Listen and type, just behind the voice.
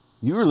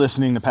You are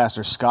listening to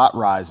Pastor Scott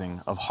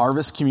Rising of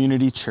Harvest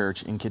Community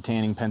Church in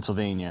Kittanning,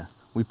 Pennsylvania.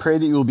 We pray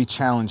that you will be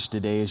challenged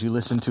today as you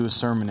listen to a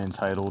sermon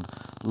entitled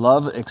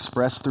Love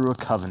Expressed Through a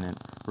Covenant,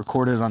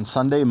 recorded on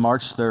Sunday,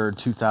 March 3rd,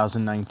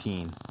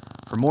 2019.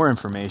 For more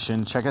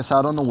information, check us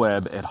out on the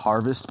web at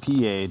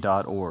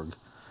harvestpa.org.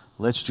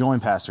 Let's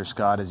join Pastor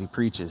Scott as he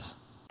preaches.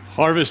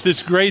 Harvest,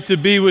 it's great to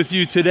be with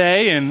you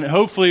today, and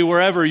hopefully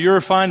wherever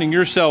you're finding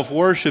yourself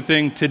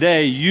worshiping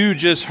today, you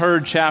just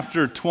heard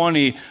chapter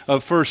 20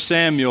 of 1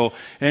 Samuel,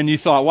 and you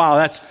thought, wow,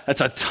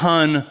 that's a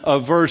ton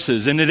of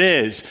verses, and it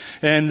is.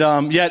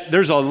 And yet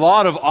there's a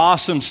lot of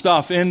awesome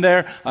stuff in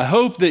there. I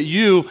hope that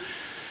you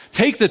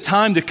take the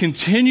time to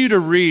continue to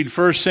read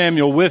 1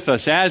 Samuel with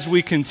us as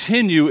we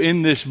continue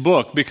in this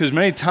book, because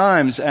many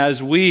times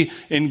as we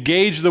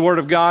engage the Word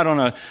of God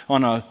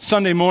on a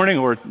Sunday morning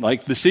or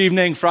like this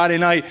evening, Friday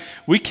night,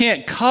 we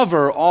can't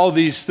cover all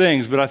these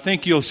things, but I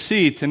think you'll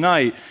see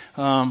tonight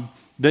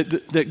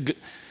that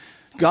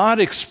God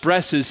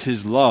expresses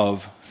His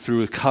love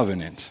through a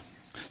covenant.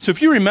 So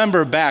if you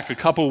remember back a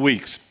couple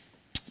weeks,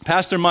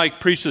 Pastor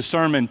Mike preached a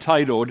sermon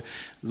titled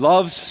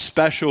Love's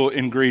Special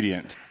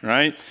Ingredient,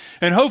 right?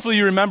 And hopefully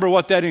you remember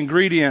what that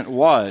ingredient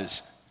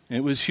was.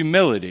 It was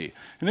humility.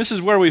 And this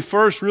is where we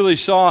first really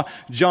saw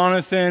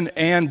Jonathan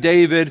and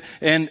David.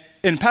 And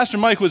Pastor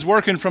Mike was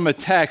working from a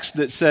text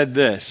that said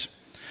this: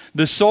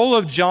 the soul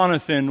of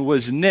Jonathan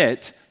was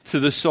knit to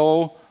the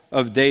soul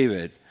of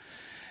David,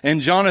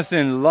 and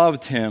Jonathan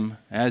loved him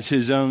as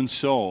his own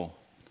soul.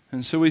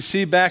 And so we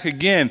see back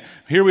again,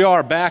 here we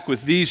are back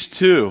with these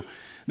two.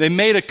 They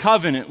made a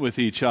covenant with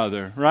each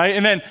other, right?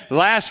 And then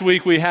last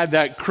week we had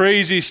that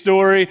crazy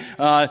story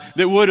that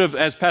would have,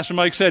 as Pastor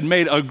Mike said,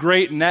 made a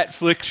great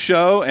Netflix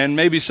show, and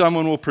maybe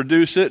someone will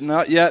produce it.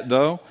 Not yet,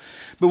 though.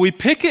 But we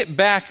pick it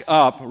back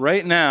up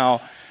right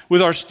now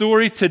with our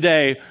story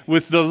today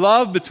with the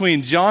love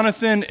between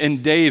Jonathan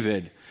and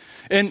David.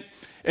 And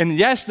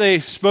yes, they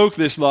spoke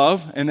this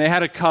love, and they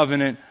had a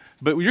covenant,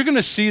 but you're going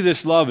to see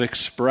this love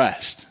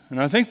expressed.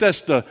 And I think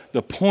that's the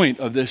point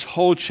of this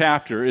whole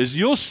chapter, is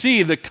you'll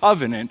see the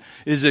covenant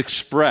is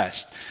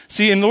expressed.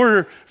 See, in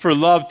order for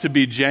love to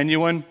be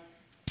genuine,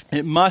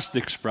 it must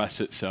express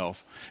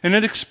itself. And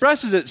it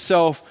expresses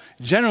itself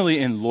generally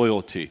in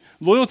loyalty.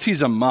 Loyalty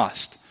is a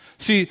must.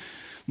 See,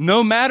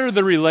 no matter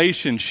the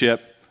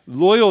relationship,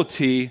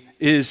 loyalty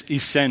is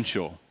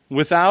essential.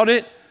 Without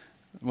it,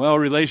 well, a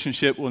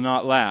relationship will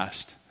not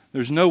last.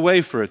 There's no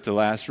way for it to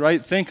last,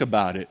 right? Think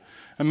about it.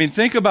 I mean,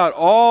 think about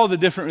all the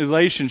different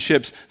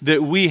relationships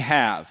that we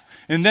have.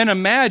 And then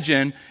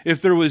imagine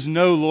if there was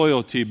no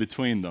loyalty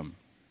between them,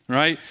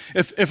 right?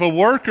 If a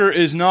worker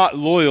is not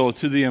loyal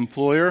to the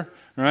employer,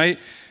 right,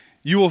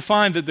 you will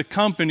find that the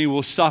company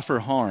will suffer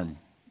harm.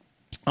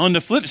 On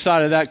the flip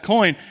side of that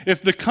coin,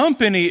 if the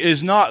company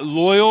is not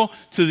loyal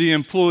to the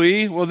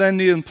employee, well, then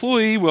the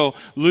employee will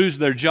lose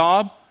their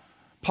job.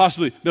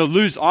 Possibly, they'll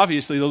lose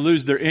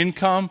their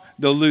income,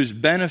 they'll lose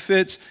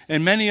benefits,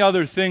 and many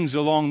other things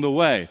along the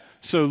way.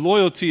 So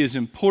loyalty is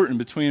important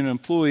between an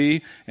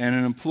employee and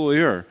an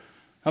employer.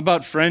 How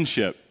about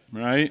friendship,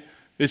 right?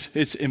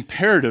 It's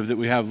imperative that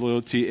we have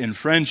loyalty in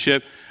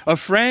friendship. A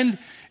friend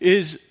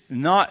is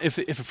not, if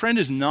a friend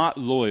is not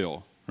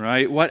loyal,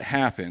 right, what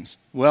happens?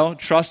 Well,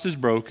 trust is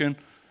broken,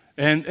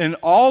 and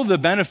all the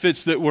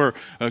benefits that were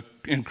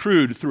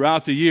accrued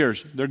throughout the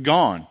years, they're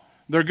gone.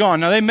 They're gone.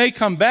 Now, they may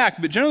come back,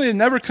 but generally they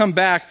never come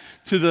back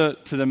to the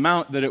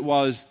amount that it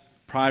was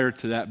prior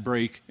to that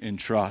break in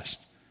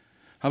trust.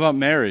 How about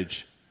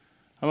marriage?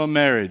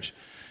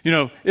 You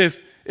know, if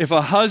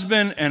a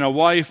husband and a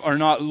wife are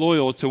not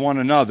loyal to one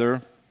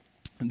another,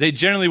 they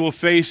generally will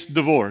face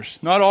divorce.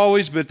 Not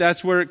always, but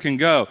that's where it can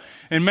go.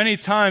 And many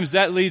times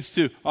that leads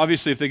to,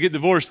 obviously, if they get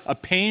divorced, a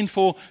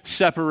painful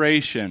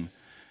separation.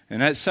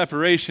 And that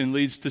separation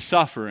leads to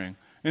suffering.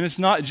 And it's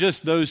not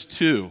just those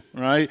two,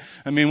 right?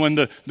 I mean, when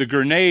the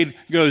grenade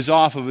goes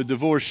off of a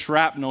divorce,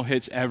 shrapnel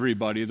hits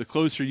everybody. The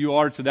closer you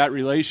are to that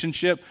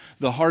relationship,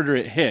 the harder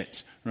it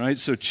hits, right?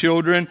 So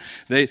children,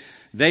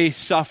 they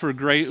suffer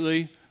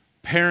greatly.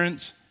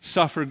 Parents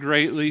suffer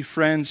greatly.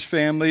 Friends,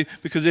 family,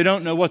 because they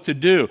don't know what to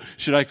do.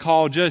 Should I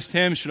call just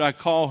him? Should I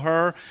call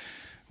her?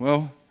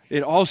 Well,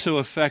 it also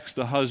affects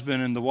the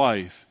husband and the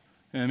wife.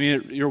 I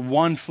mean, you're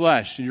one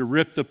flesh, and you're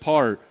ripped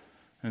apart.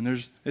 And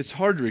it's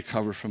hard to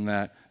recover from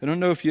that. I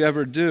don't know if you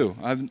ever do.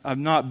 I've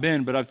not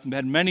been, but I've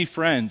had many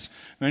friends,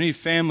 many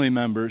family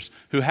members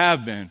who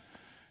have been.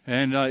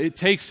 And it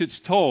takes its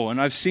toll, and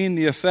I've seen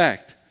the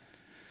effect.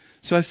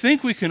 So I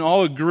think we can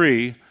all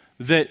agree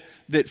that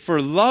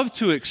for love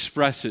to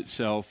express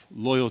itself,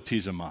 loyalty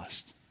is a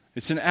must.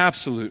 It's an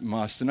absolute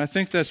must, and I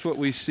think that's what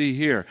we see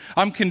here.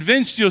 I'm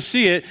convinced you'll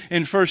see it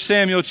in 1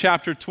 Samuel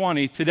chapter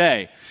 20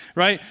 today,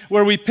 right?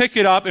 Where we pick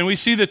it up and we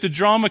see that the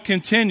drama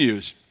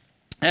continues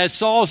as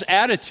Saul's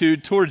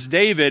attitude towards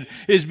David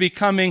is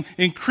becoming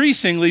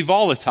increasingly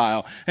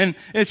volatile. And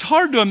it's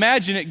hard to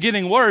imagine it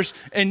getting worse,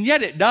 and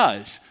yet it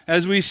does,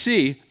 as we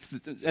see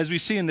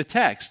in the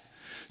text.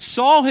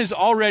 Saul has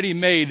already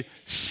made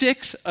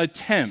 6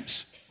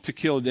 attempts to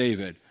kill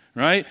David,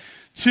 right?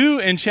 2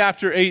 in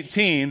chapter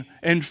 18,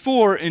 and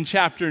 4 in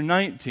chapter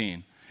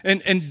 19.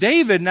 And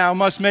David now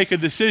must make a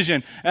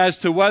decision as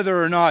to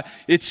whether or not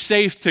it's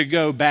safe to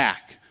go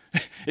back.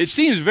 It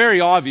seems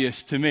very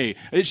obvious to me.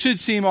 It should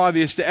seem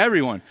obvious to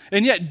everyone.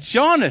 And yet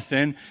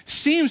Jonathan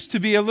seems to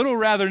be a little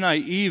rather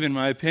naive, in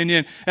my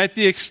opinion, at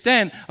the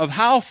extent of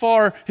how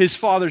far his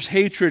father's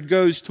hatred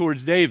goes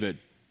towards David.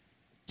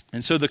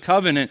 And so the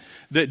covenant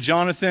that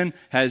Jonathan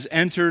has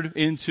entered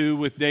into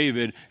with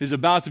David is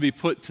about to be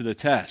put to the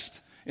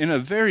test in a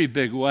very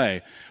big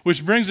way,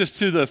 which brings us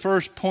to the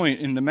first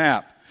point in the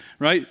map,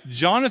 right?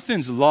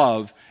 Jonathan's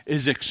love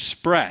is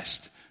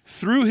expressed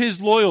through his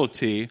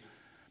loyalty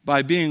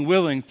by being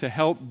willing to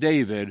help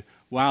David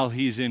while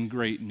he's in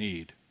great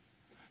need.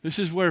 This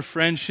is where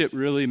friendship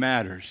really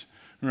matters,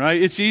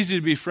 right? It's easy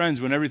to be friends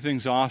when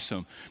everything's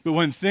awesome. But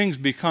when things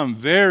become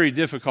very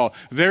difficult,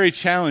 very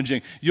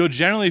challenging, you'll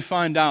generally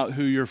find out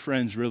who your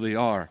friends really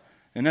are.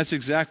 And that's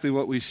exactly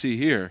what we see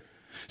here.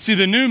 See,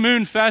 the New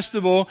Moon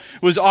Festival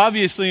was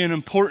obviously an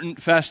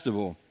important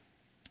festival,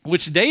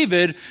 which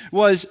David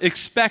was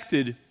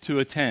expected to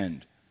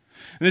attend.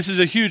 And this is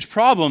a huge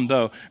problem,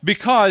 though,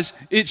 because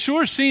it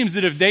sure seems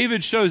that if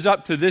David shows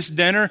up to this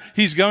dinner,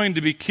 he's going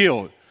to be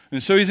killed.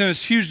 And so he's in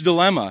this huge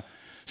dilemma.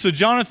 So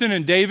Jonathan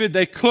and David,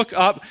 they cook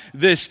up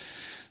this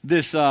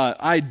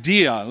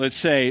idea, let's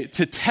say,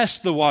 to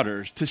test the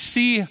waters, to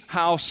see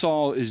how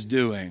Saul is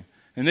doing.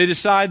 And they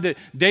decide that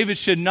David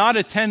should not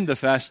attend the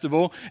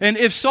festival. And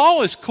if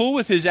Saul is cool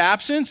with his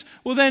absence,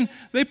 well, then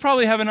they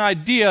probably have an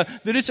idea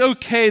that it's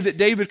okay that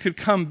David could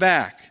come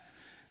back.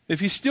 If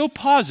he's still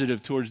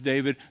positive towards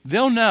David,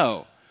 they'll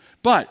know.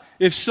 But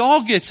if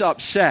Saul gets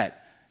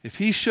upset, if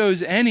he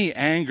shows any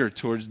anger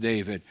towards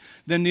David,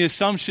 then the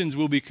assumptions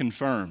will be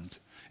confirmed.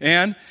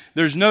 And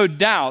there's no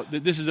doubt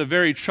that this is a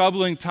very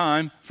troubling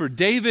time for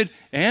David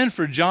and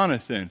for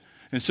Jonathan.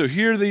 And so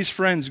here these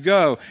friends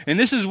go. And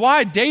this is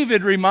why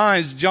David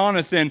reminds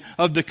Jonathan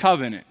of the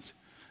covenant.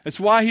 That's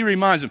why he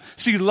reminds him.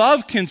 See,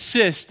 love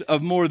consists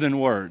of more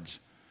than words,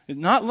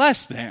 not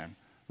less than.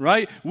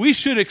 Right? We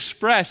should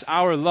express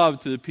our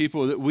love to the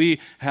people that we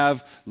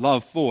have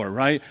love for,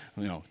 right?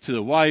 You know, to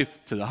the wife,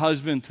 to the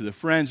husband, to the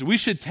friends. We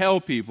should tell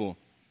people.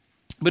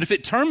 But if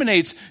it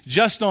terminates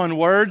just on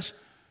words,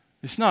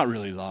 it's not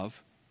really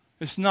love.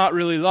 It's not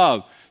really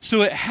love.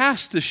 So it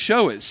has to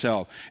show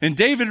itself. And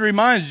David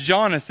reminds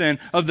Jonathan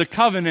of the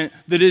covenant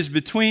that is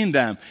between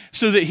them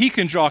so that he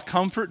can draw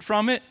comfort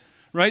from it,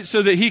 right?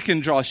 So that he can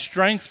draw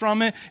strength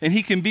from it and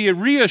he can be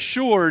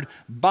reassured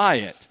by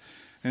it.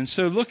 And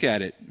so look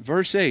at it,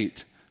 verse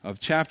 8 of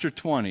chapter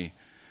 20.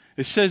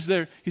 It says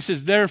there, he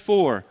says,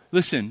 therefore,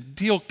 listen,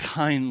 deal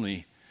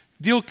kindly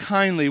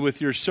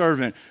with your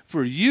servant,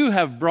 for you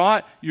have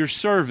brought your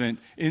servant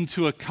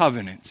into a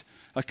covenant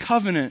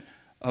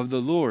of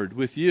the Lord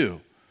with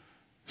you.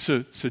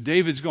 So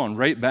David's going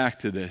right back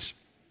to this.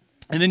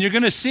 And then you're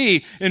going to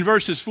see in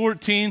verses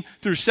 14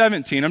 through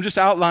 17, I'm just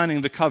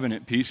outlining the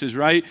covenant pieces,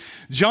 right?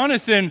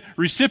 Jonathan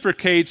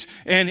reciprocates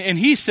and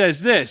he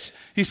says this.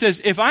 He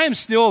says, if I am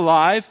still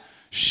alive,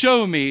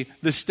 show me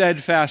the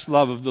steadfast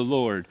love of the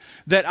Lord,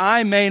 that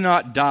I may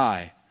not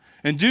die.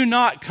 And do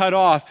not cut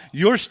off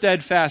your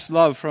steadfast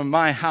love from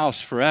my house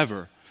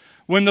forever.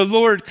 When the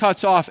Lord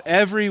cuts off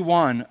every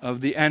one of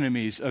the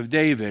enemies of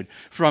David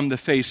from the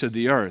face of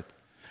the earth.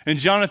 And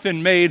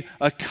Jonathan made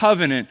a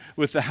covenant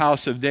with the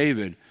house of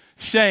David,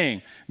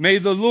 saying, may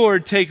the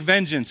Lord take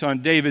vengeance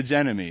on David's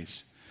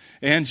enemies.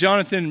 And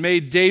Jonathan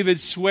made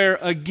David swear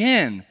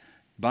again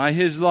by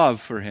his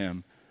love for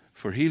him,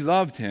 for he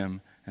loved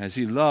him as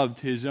he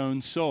loved his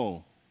own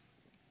soul.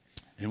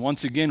 And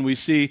once again, we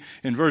see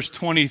in verse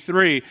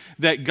 23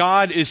 that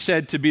God is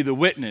said to be the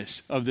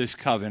witness of this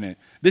covenant.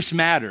 This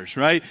matters,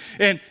 right?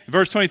 And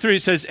verse 23,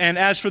 it says, and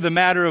as for the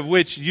matter of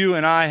which you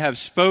and I have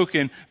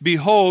spoken,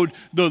 behold,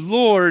 the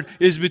Lord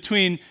is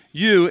between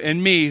you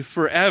and me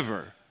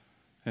forever.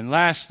 And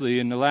lastly,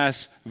 in the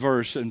last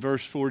verse, in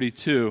verse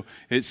 42,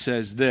 it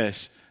says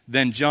this,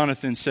 then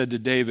Jonathan said to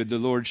David, the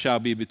Lord shall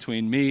be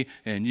between me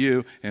and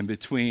you, and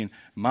between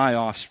my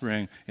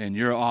offspring and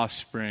your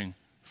offspring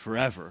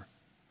forever.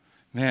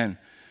 Man,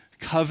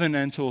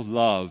 covenantal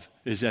love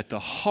is at the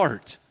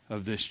heart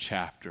of this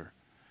chapter.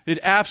 It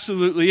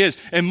absolutely is.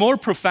 And more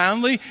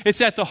profoundly,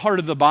 it's at the heart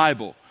of the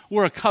Bible.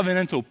 We're a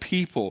covenantal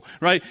people,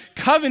 right?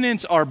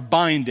 Covenants are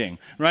binding,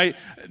 right?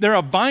 They're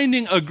a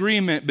binding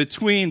agreement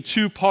between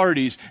two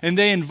parties, and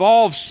they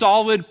involve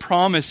solid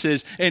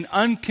promises and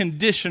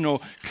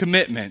unconditional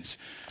commitments.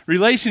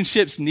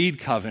 Relationships need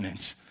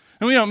covenants.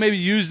 And we don't maybe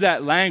use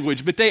that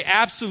language, but they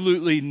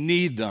absolutely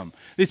need them.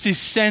 It's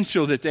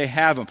essential that they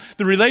have them.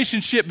 The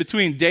relationship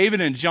between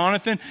David and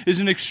Jonathan is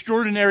an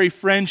extraordinary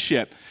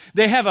friendship.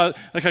 They have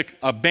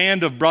a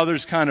band of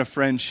brothers kind of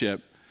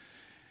friendship.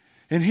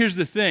 And here's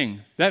the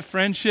thing, that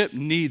friendship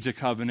needs a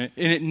covenant,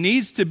 and it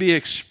needs to be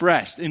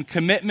expressed in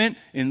commitment,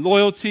 in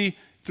loyalty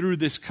through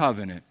this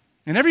covenant.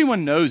 And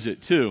everyone knows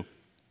it too,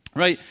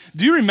 right?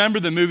 Do you remember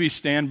the movie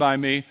Stand By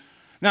Me?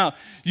 Now,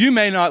 you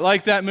may not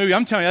like that movie.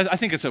 I'm telling you, I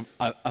think it's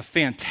a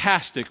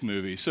fantastic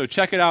movie. So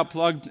check it out,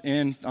 plugged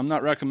in. I'm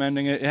not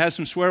recommending it. It has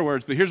some swear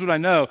words, but here's what I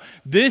know.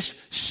 This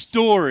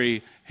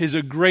story is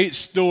a great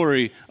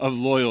story of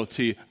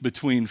loyalty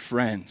between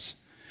friends.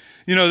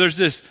 You know, there's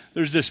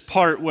this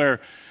part where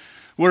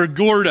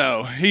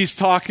Gordo, he's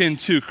talking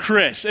to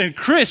Chris, and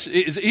Chris,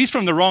 he's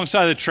from the wrong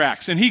side of the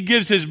tracks, and he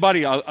gives his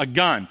buddy a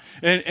gun.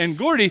 And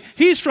Gordy,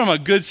 he's from a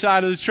good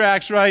side of the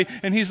tracks, right?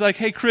 And he's like,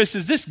 hey, Chris,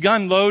 is this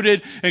gun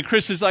loaded? And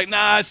Chris is like,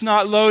 nah, it's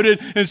not loaded.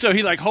 And so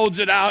he like holds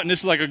it out, and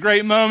this is like a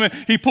great moment.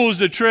 He pulls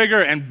the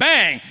trigger, and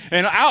bang,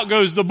 and out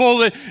goes the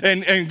bullet.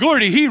 And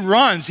Gordy, he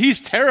runs. He's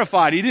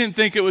terrified. He didn't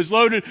think it was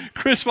loaded.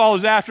 Chris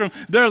follows after him.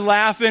 They're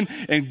laughing,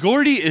 and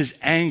Gordy is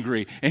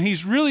angry, and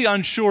he's really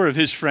unsure of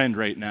his friend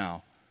right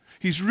now.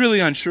 He's really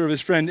unsure of his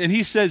friend. And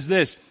he says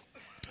this.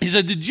 He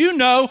said, did you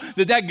know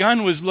that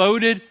gun was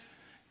loaded?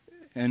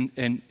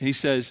 And he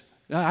says,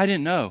 I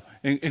didn't know.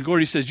 And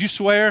Gordy says, you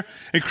swear?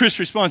 And Chris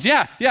responds,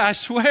 yeah, I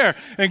swear.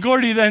 And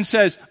Gordy then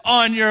says,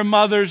 on your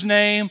mother's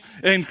name?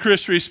 And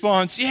Chris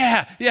responds,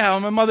 yeah,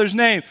 on my mother's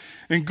name.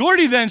 And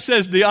Gordy then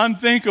says the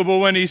unthinkable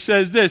when he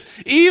says this,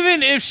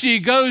 even if she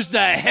goes to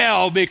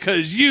hell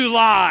because you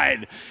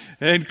lied.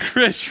 And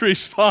Chris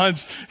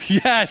responds,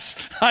 yes,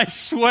 I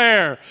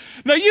swear.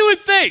 Now you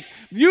would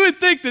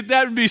think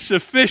that would be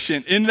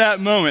sufficient in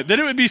that moment, that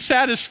it would be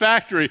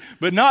satisfactory,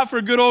 but not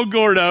for good old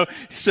Gordo.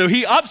 So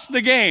he ups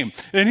the game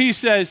and he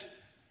says,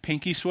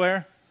 pinky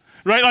swear?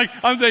 Right? Like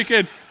I'm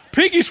thinking,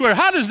 pinky swear,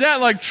 how does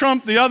that like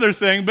trump the other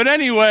thing? But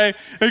anyway,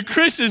 and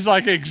Chris is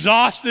like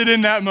exhausted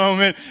in that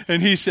moment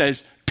and he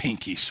says,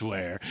 pinky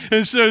swear.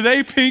 And so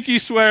they pinky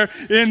swear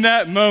in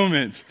that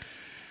moment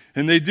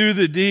and they do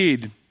the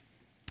deed.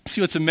 See,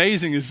 what's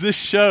amazing is this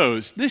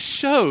shows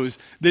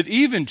that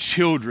even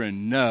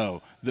children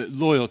know that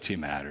loyalty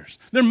matters.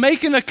 They're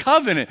making a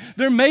covenant.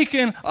 They're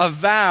making a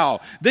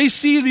vow. They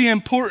see the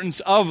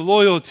importance of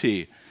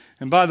loyalty.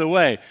 And by the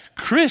way,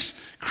 Chris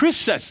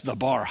sets the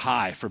bar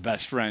high for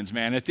best friends,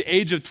 man. At the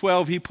age of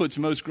 12, he puts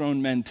most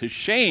grown men to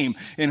shame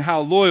in how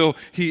loyal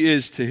he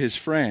is to his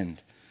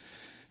friend.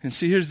 And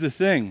see, here's the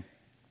thing.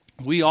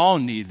 We all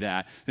need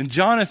that. And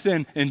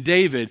Jonathan and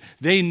David,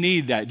 they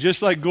need that.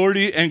 Just like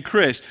Gordy and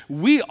Chris,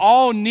 we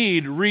all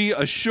need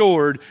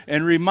reassured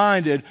and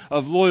reminded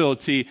of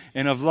loyalty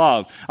and of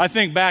love. I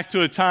think back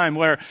to a time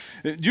where,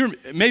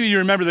 maybe you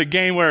remember the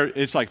game where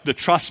it's like the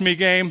Trust Me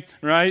game,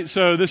 right?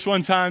 So this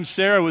one time,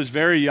 Sarah was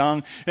very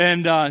young,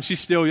 and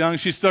she's still young.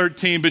 She's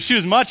 13, but she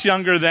was much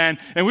younger then,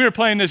 and we were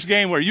playing this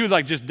game where you would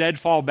like just dead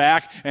fall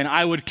back, and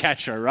I would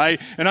catch her,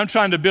 right? And I'm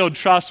trying to build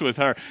trust with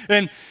her.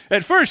 And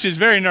at first, she's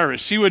very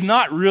nervous. She would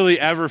not really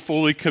ever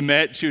fully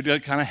commit. She would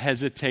kind of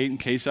hesitate in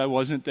case I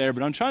wasn't there.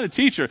 But I'm trying to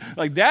teach her,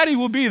 like, Daddy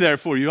will be there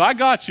for you. I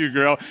got you,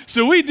 girl.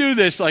 So we do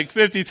this like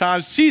 50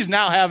 times. She's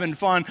now having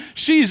fun.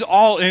 She's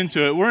all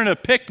into it. We're in a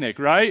picnic,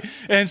 right?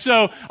 And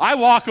so I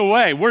walk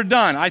away. We're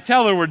done. I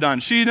tell her we're done.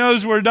 She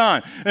knows we're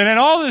done. And then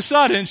all of a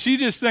sudden, she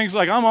just thinks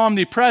like I'm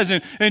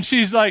omnipresent. And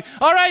she's like,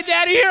 all right,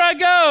 Daddy, here I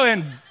go.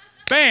 And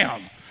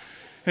bam.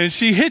 And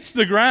she hits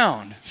the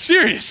ground.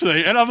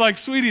 Seriously. And I'm like,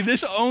 sweetie,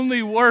 this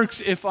only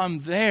works if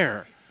I'm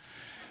there.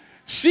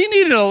 She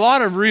needed a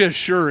lot of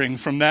reassuring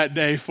from that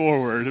day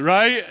forward,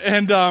 right?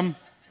 And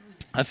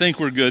I think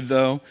we're good,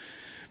 though.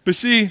 But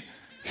see,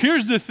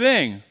 here's the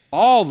thing.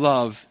 All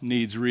love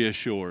needs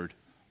reassured.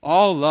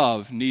 All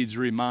love needs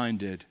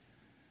reminded.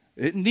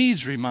 It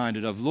needs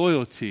reminded of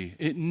loyalty.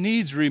 It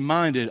needs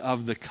reminded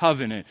of the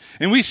covenant.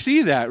 And we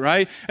see that,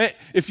 right?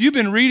 If you've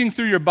been reading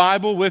through your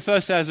Bible with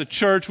us as a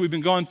church, we've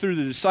been going through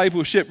the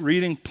discipleship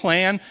reading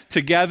plan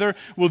together.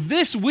 Well,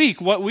 this week,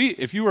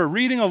 if you were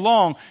reading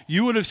along,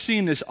 you would have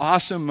seen this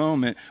awesome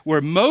moment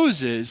where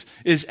Moses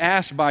is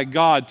asked by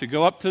God to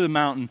go up to the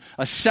mountain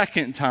a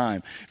second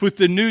time with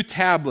the new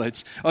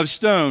tablets of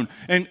stone.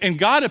 And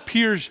God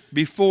appears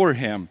before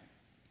him.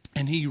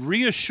 And he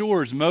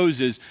reassures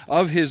Moses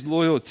of his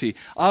loyalty,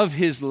 of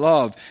his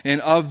love, and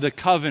of the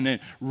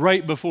covenant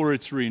right before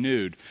it's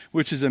renewed,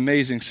 which is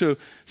amazing. So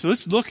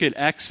let's look at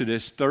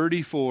Exodus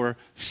 34,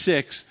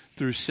 6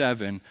 through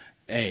 7a,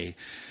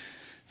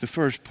 the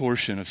first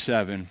portion of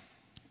 7.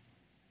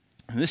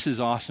 And this is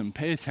awesome.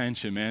 Pay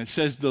attention, man. It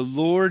says, the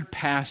Lord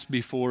passed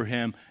before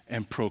him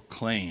and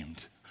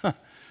proclaimed.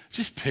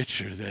 Just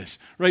picture this,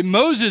 right?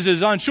 Moses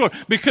is unsure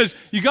because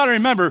you got to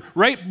remember,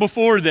 right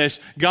before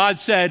this, God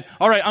said,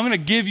 all right, I'm going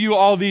to give you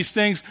all these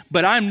things,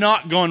 but I'm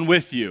not going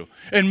with you.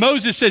 And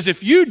Moses says,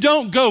 if you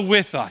don't go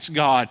with us,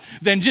 God,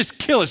 then just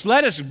kill us.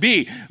 Let us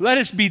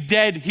be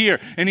dead here.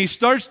 And he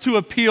starts to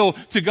appeal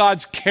to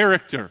God's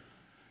character.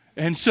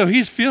 And so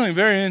he's feeling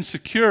very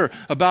insecure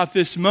about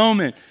this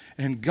moment.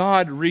 And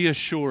God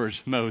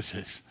reassures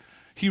Moses.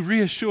 He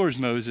reassures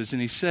Moses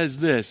and he says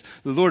this,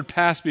 the Lord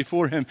passed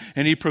before him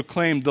and he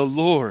proclaimed, the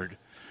Lord,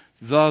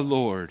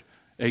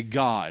 a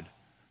God,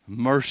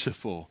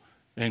 merciful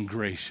and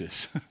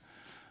gracious.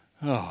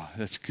 Oh,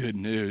 that's good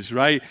news,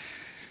 right?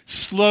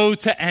 Slow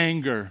to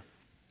anger.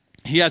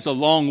 He has a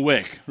long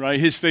wick, right?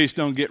 His face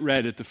don't get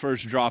red at the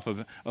first drop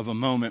of a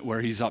moment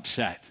where he's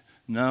upset.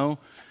 No,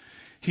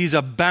 he's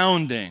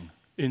abounding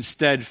in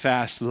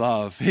steadfast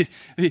love.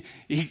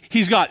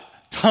 He's got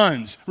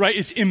tons, right?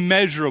 It's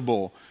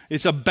immeasurable.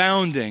 It's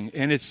abounding,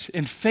 and it's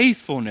in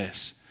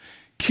faithfulness.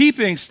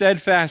 Keeping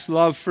steadfast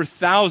love for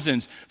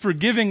thousands,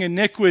 forgiving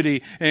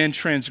iniquity and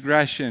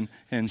transgression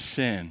and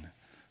sin.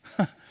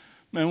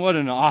 Man, what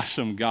an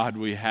awesome God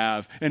we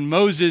have. And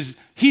Moses,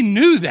 he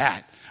knew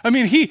that. I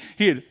mean, he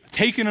had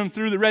taken them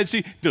through the Red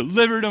Sea,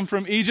 delivered them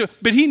from Egypt,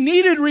 but he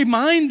needed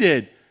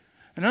reminded.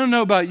 And I don't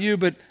know about you,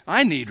 but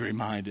I need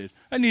reminded.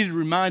 I need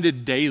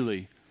reminded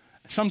daily,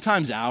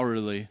 sometimes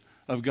hourly,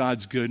 of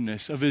God's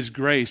goodness, of his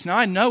grace. Now,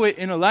 I know it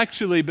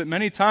intellectually, but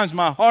many times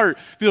my heart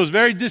feels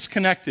very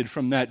disconnected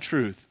from that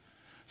truth.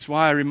 That's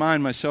why I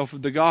remind myself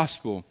of the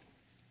gospel.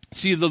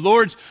 See, the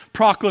Lord's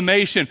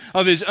proclamation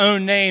of his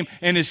own name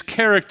and his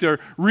character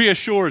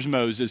reassures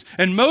Moses.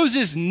 And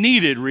Moses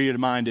needed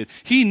reminded.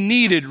 He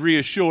needed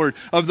reassured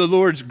of the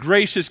Lord's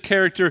gracious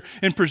character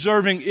in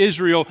preserving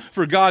Israel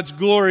for God's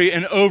glory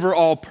and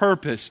overall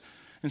purpose.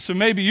 And so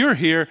maybe you're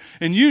here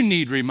and you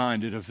need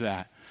reminded of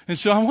that. And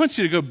so I want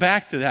you to go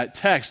back to that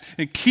text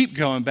and keep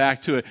going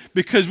back to it,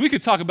 because we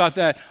could talk about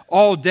that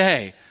all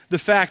day. The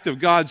fact of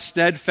God's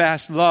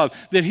steadfast love,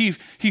 that he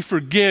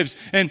forgives.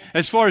 And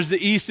as far as the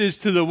east is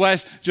to the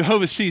west,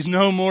 Jehovah sees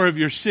no more of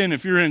your sin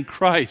if you're in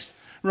Christ,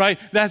 right?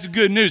 That's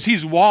good news.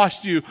 He's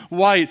washed you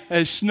white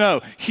as snow.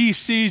 He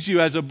sees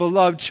you as a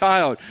beloved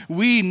child.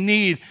 We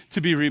need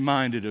to be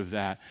reminded of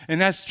that.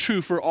 And that's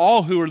true for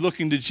all who are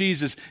looking to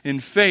Jesus in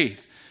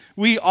faith.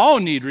 We all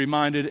need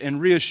reminded and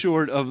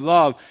reassured of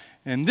love.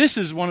 And this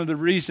is one of the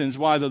reasons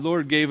why the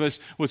Lord gave us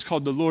what's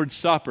called the Lord's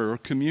Supper or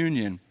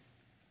communion.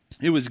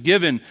 It was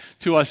given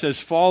to us as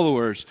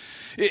followers.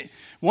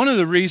 One of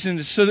the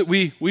reasons is so that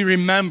we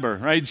remember,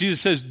 right?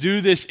 Jesus says, do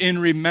this in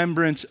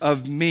remembrance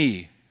of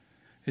me.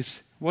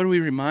 What are we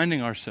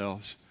reminding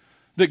ourselves?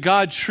 That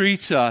God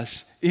treats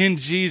us in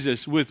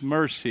Jesus with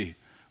mercy,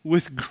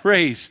 with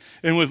grace,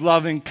 and with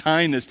loving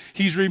kindness.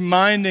 He's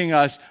reminding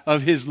us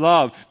of his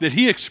love that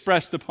he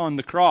expressed upon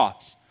the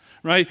cross,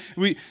 right?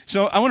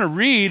 So I want to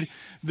read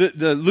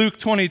the Luke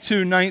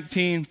 22,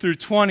 19 through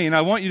 20. And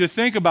I want you to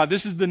think about,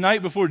 this is the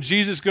night before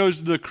Jesus goes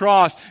to the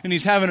cross and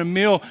he's having a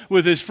meal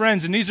with his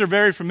friends. And these are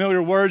very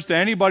familiar words to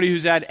anybody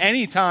who's had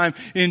any time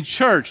in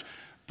church.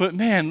 But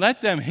man,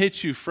 let them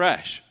hit you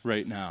fresh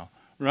right now,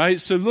 right?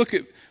 So look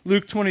at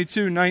Luke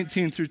 22,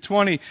 19 through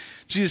 20.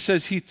 Jesus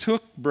says, he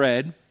took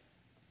bread,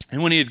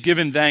 and when he had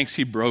given thanks,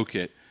 he broke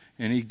it,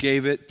 and he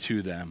gave it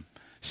to them,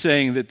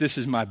 saying that this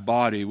is my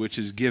body, which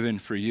is given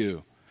for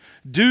you.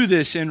 Do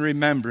this in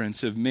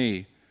remembrance of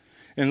me.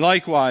 And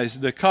likewise,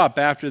 the cup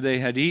after they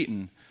had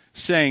eaten,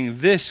 saying,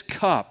 this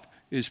cup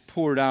is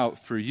poured out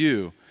for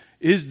you,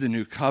 is the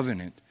new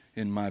covenant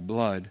in my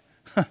blood.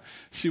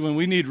 See, when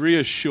we need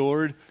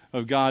reassured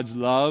of God's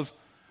love,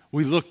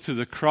 we look to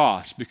the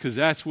cross, because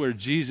that's where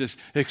Jesus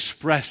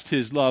expressed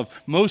his love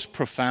most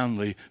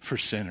profoundly for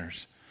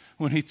sinners.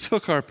 When he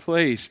took our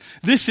place,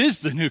 this is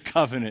the new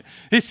covenant.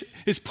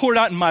 It's poured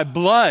out in my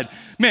blood.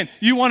 Man,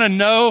 you want to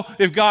know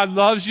if God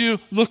loves you?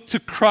 Look to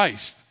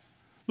Christ.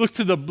 Look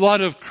to the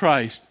blood of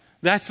Christ.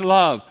 That's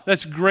love.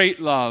 That's great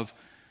love.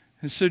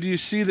 And so do you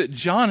see that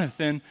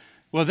Jonathan,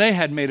 well, they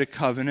had made a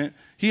covenant.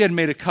 He had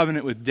made a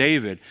covenant with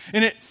David.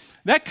 And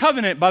that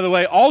covenant, by the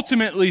way,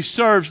 ultimately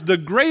serves the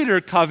greater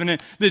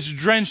covenant that's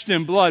drenched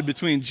in blood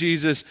between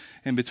Jesus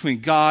and between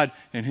God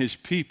and his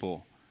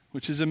people,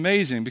 which is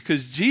amazing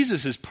because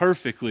Jesus is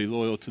perfectly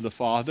loyal to the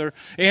Father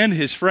and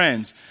his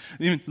friends.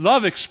 I mean,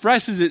 love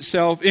expresses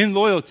itself in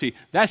loyalty.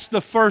 That's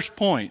the first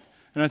point.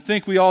 And I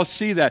think we all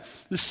see that.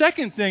 The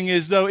second thing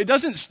is, though, it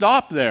doesn't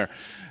stop there.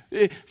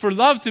 For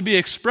love to be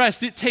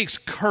expressed, it takes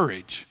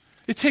courage.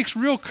 It takes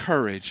real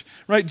courage,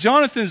 right?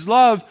 Jonathan's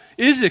love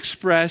is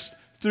expressed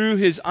through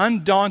his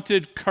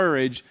undaunted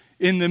courage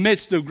in the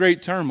midst of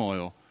great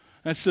turmoil.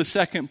 That's the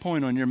second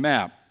point on your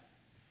map.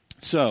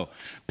 So,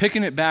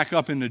 picking it back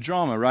up in the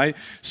drama, right?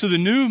 So the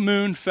new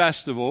moon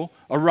festival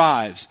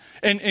arrives,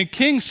 and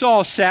King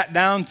Saul sat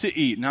down to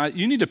eat. Now,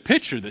 you need to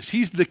picture this.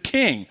 He's the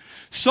king.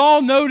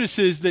 Saul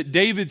notices that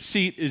David's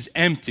seat is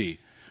empty,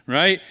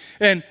 right?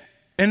 And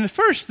the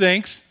first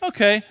thinks,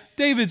 okay,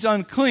 David's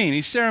unclean.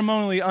 He's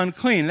ceremonially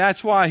unclean.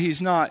 That's why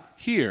he's not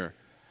here.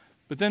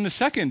 But then the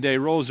second day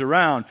rolls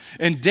around,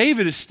 and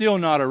David is still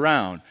not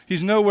around.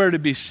 He's nowhere to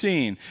be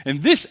seen.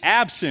 And this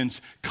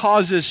absence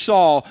causes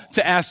Saul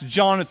to ask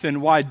Jonathan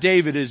why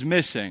David is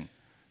missing.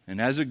 And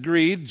as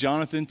agreed,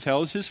 Jonathan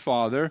tells his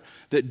father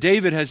that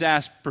David has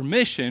asked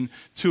permission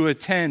to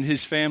attend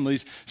his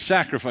family's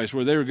sacrifice,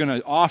 where they were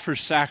going to offer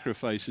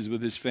sacrifices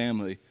with his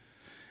family.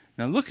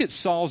 Now look at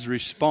Saul's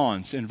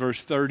response in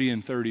verse 30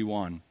 and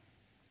 31.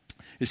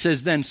 It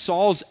says, then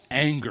Saul's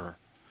anger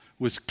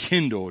was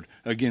kindled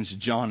against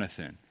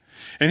Jonathan.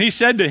 And he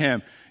said to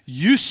him,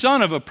 you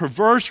son of a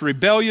perverse,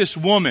 rebellious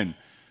woman,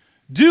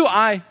 do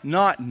I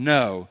not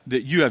know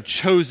that you have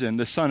chosen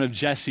the son of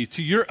Jesse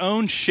to your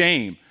own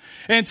shame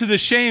and to the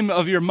shame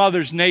of your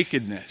mother's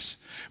nakedness?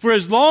 For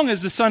as long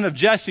as the son of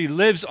Jesse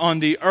lives on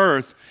the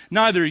earth,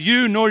 neither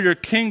you nor your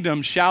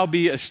kingdom shall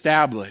be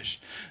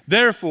established.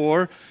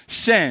 Therefore,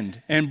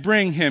 send and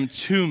bring him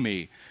to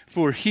me,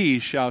 for he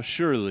shall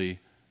surely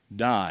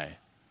die."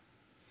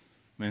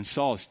 Man,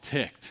 Saul is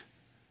ticked.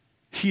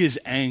 He is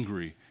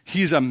angry.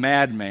 He's a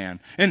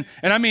madman. And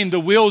I mean, the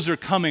wheels are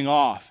coming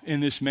off in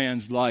this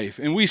man's life.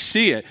 And we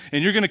see it.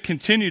 And you're going to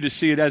continue to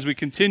see it as we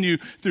continue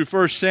through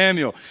 1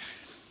 Samuel.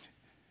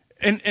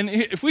 And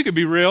if we could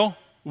be real,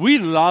 we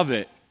love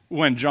it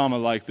when drama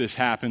like this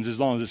happens, as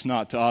long as it's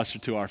not to us or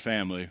to our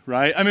family,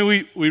 right? I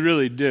mean, we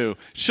really do.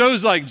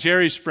 Shows like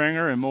Jerry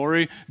Springer and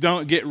Maury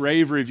don't get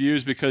rave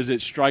reviews because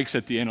it strikes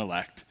at the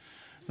intellect,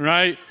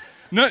 right?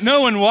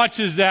 No one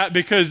watches that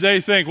because they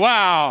think,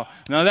 wow,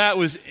 now that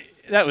was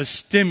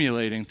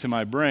stimulating to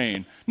my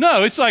brain.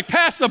 No, it's like,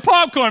 pass the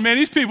popcorn, man.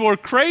 These people are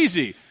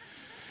crazy.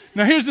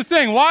 Now, here's the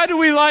thing. Why do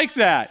we like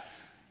that?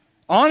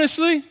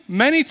 Honestly,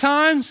 many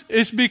times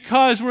it's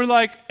because we're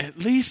like, at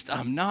least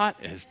I'm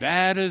not as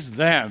bad as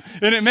them.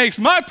 And it makes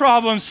my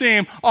problem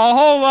seem a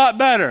whole lot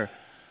better,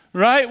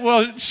 right?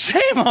 Well,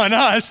 shame on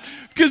us,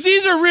 because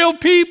these are real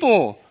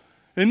people.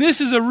 And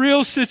this is a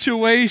real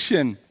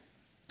situation.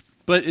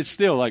 But it's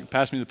still like,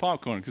 pass me the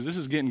popcorn, because this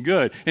is getting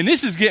good. And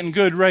this is getting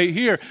good right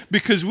here,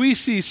 because we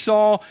see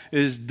Saul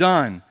is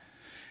done.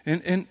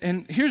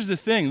 And here's the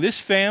thing. This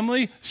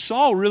family,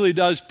 Saul really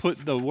does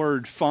put the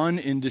word fun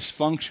in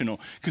dysfunctional,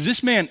 because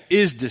this man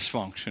is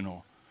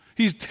dysfunctional.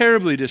 He's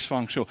terribly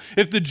dysfunctional.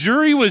 If the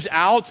jury was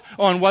out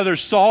on whether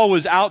Saul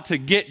was out to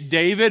get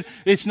David,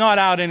 it's not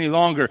out any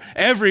longer.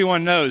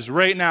 Everyone knows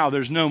right now,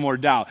 there's no more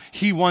doubt.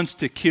 He wants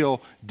to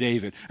kill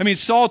David. I mean,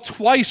 Saul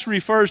twice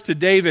refers to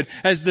David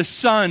as the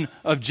son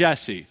of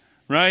Jesse,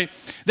 right?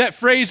 That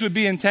phrase would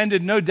be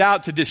intended, no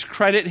doubt, to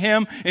discredit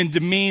him and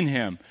demean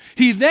him.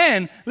 He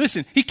then,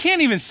 listen, he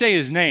can't even say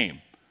his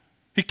name.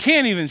 He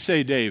can't even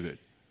say David,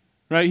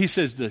 right? He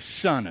says the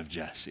son of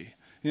Jesse.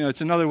 You know,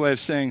 it's another way of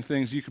saying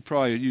things you could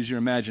probably use your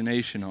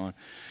imagination on.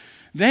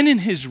 Then in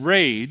his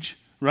rage,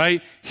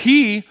 right,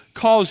 he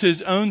calls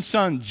his own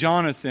son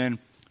Jonathan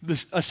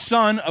a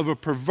son of a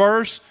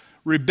perverse,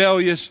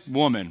 rebellious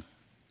woman.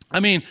 I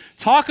mean,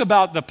 talk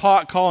about the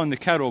pot calling the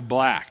kettle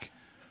black,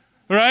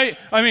 right?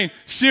 I mean,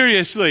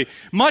 seriously,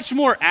 much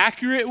more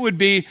accurate would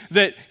be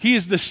that he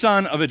is the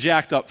son of a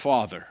jacked up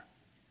father,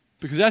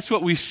 because that's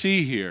what we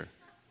see here.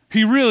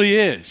 He really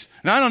is.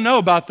 And I don't know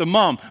about the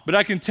mom, but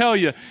I can tell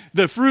you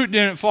the fruit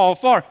didn't fall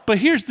far. But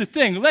here's the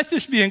thing. Let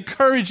this be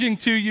encouraging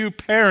to you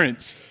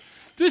parents.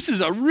 This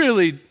is a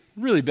really,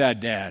 really bad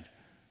dad,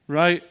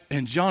 right?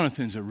 And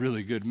Jonathan's a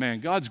really good man.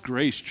 God's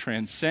grace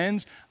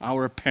transcends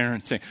our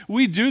parenting.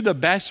 We do the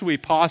best we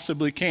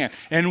possibly can,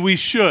 and we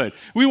should.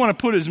 We want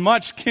to put as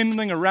much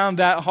kindling around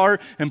that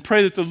heart and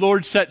pray that the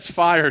Lord sets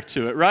fire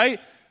to it, right?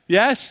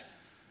 Yes?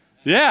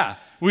 Yeah,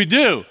 we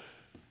do.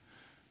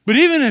 But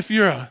even if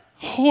you're a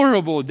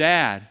horrible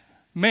dad,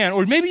 man,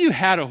 or maybe you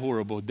had a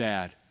horrible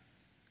dad,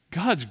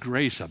 God's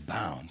grace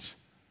abounds.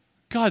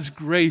 God's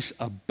grace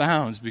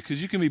abounds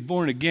because you can be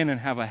born again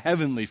and have a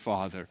heavenly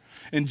father.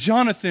 And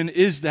Jonathan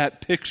is that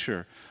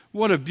picture.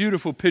 What a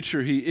beautiful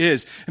picture he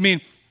is. I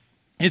mean,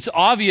 it's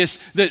obvious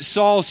that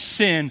Saul's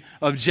sin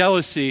of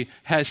jealousy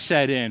has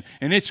set in,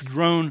 and it's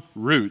grown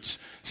roots.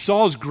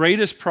 Saul's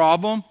greatest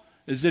problem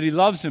is that he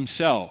loves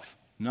himself,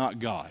 not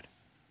God.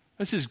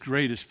 That's his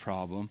greatest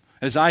problem,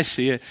 as I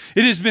see it.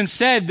 It has been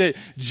said that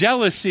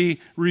jealousy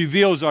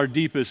reveals our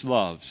deepest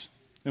loves.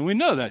 And we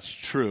know that's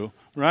true,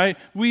 right?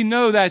 We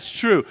know that's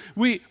true.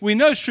 We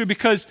know it's true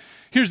because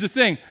here's the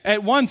thing.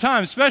 At one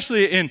time,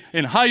 especially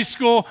in high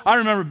school, I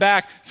remember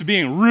back to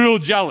being real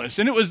jealous.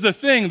 And it was the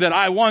thing that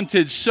I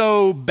wanted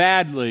so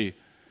badly.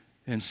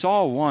 And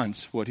Saul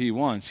wants what he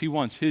wants. He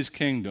wants his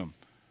kingdom.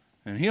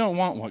 And he don't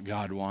want what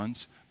God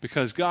wants,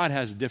 because God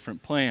has a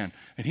different plan,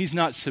 and he's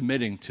not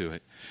submitting to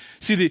it.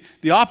 See,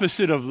 the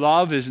opposite of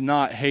love is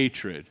not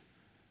hatred.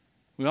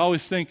 We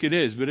always think it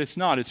is, but it's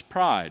not. It's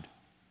pride.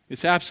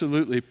 It's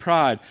absolutely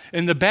pride.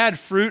 And the bad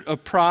fruit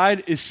of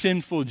pride is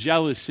sinful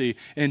jealousy.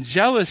 And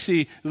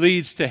jealousy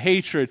leads to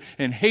hatred,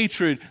 and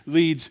hatred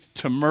leads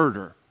to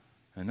murder.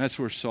 And that's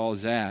where Saul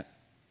is at.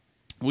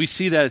 We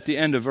see that at the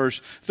end of verse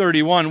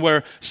 31,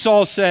 where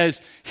Saul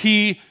says,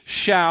 "He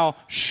shall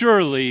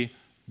surely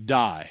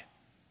die."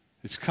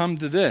 It's come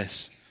to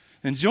this.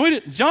 And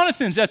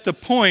Jonathan's at the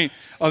point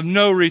of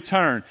no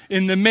return.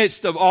 In the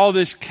midst of all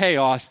this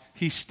chaos,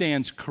 he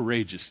stands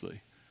courageously.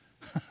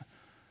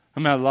 I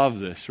mean, I love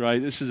this, right?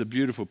 This is a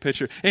beautiful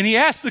picture. And he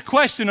asks the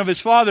question of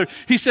his father.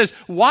 He says,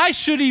 why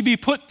should he be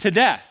put to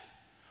death?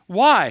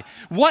 Why?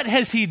 What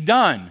has he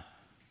done?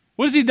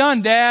 What has he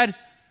done, Dad?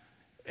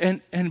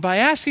 And by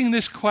asking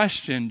this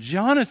question,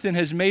 Jonathan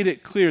has made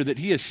it clear that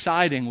he is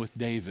siding with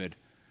David.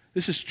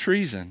 This is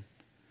treason.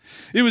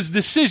 It was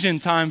decision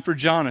time for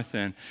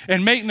Jonathan.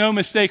 And make no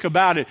mistake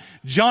about it,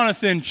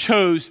 Jonathan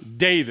chose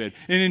David.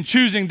 And in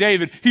choosing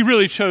David, he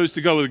really chose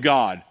to go with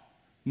God,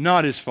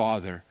 not his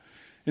father.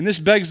 And this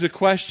begs the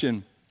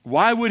question,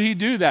 why would he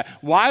do that?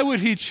 Why would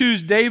he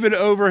choose David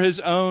over his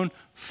own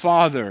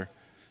father?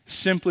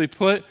 Simply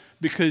put,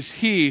 because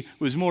he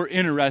was more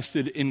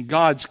interested in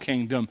God's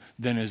kingdom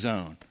than his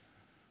own.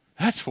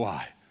 That's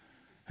why.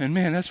 And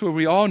man, that's where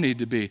we all need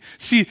to be.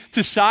 See,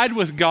 to side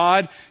with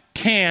God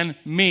can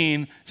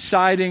mean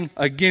siding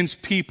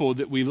against people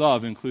that we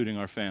love, including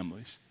our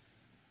families.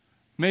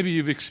 Maybe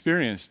you've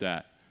experienced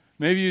that.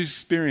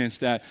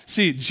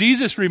 See,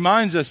 Jesus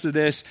reminds us of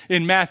this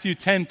in Matthew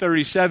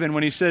 10:37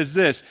 when he says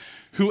this,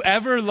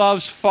 whoever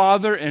loves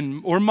father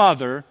or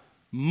mother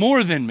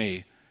more than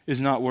me is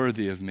not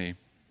worthy of me.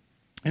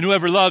 And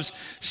whoever loves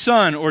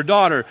son or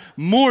daughter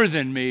more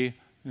than me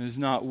is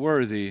not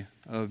worthy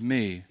of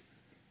me.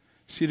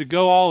 See, to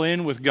go all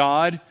in with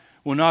God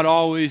will not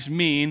always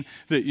mean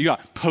that you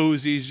got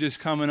posies just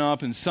coming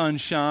up and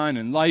sunshine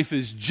and life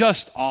is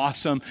just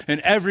awesome and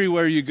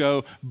everywhere you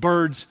go,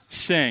 birds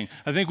sing.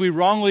 I think we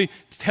wrongly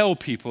tell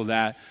people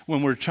that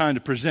when we're trying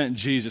to present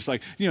Jesus.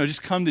 Like,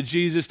 just come to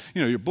Jesus.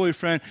 Your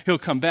boyfriend, he'll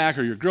come back,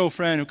 or your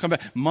girlfriend, he'll come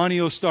back. Money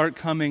will start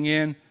coming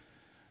in.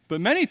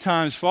 But many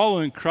times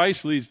following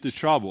Christ leads to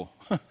trouble.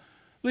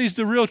 Leads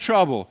to real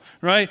trouble,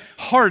 right?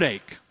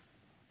 Heartache,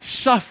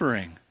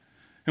 suffering.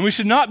 And we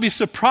should not be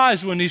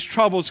surprised when these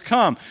troubles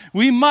come.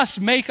 We must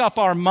make up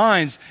our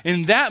minds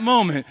in that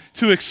moment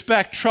to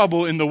expect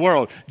trouble in the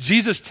world.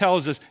 Jesus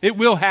tells us it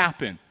will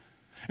happen.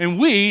 And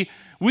we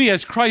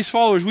as Christ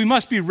followers, we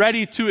must be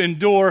ready to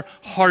endure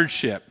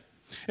hardship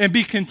and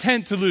be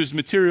content to lose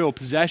material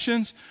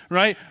possessions,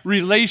 right?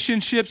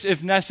 Relationships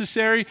if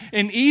necessary,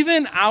 and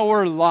even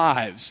our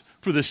lives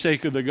for the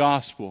sake of the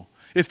gospel,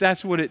 if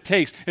that's what it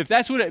takes, if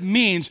that's what it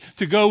means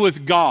to go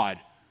with God.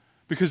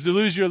 Because to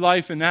lose your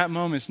life in that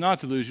moment, it's not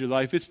to lose your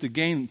life, it's to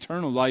gain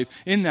eternal life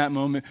in that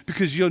moment,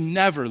 because you'll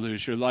never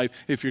lose your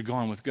life if you're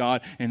gone with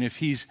God and if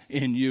He's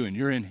in you and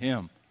you're in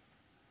Him.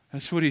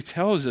 That's what He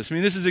tells us. I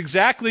mean, this is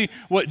exactly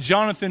what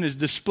Jonathan is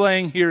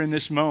displaying here in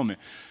this moment.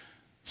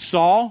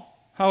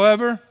 Saul,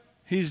 however,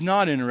 he's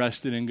not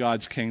interested in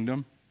God's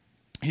kingdom.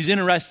 He's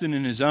interested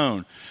in his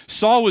own.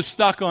 Saul was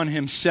stuck on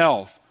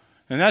himself,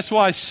 and that's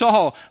why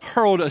Saul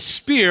hurled a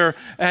spear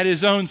at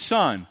his own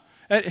son.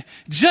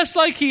 Just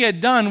like he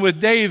had done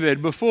with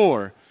David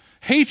before,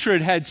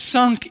 hatred had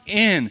sunk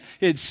in.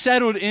 It had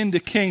settled into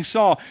King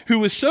Saul, who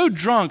was so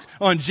drunk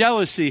on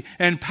jealousy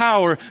and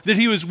power that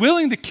he was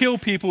willing to kill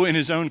people in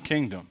his own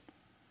kingdom.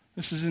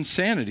 This is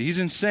insanity. He's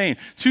insane.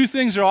 Two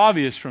things are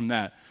obvious from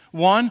that.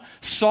 One,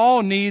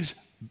 Saul needs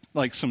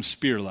some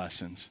spear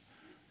lessons.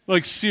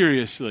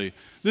 Seriously.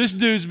 This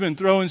dude's been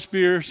throwing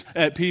spears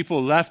at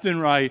people left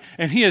and right,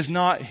 and he has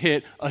not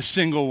hit a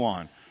single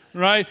one.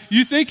 Right?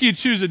 You think he'd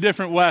choose a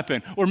different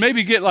weapon or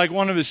maybe get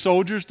one of his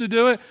soldiers to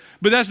do it,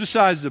 but that's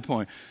besides the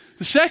point.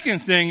 The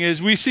second thing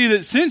is we see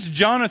that since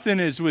Jonathan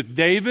is with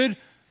David,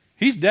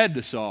 he's dead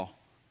to Saul.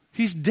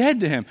 He's dead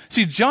to him.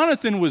 See,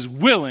 Jonathan was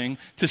willing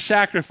to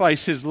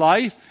sacrifice his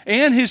life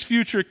and his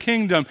future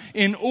kingdom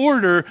in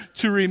order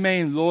to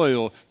remain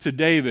loyal to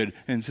David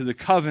and to the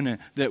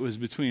covenant that was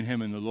between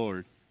him and the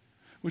Lord,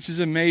 which is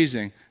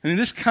amazing. And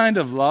this kind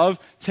of love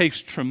takes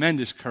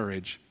tremendous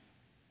courage.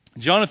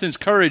 Jonathan's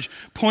courage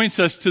points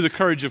us to the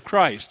courage of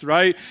Christ,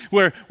 right?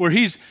 Where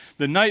he's,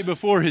 the night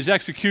before his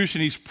execution,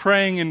 he's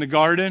praying in the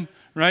garden,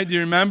 right? Do you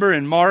remember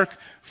in Mark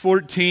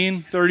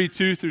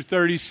 14:32 through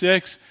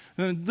 36?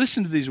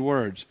 Listen to these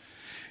words.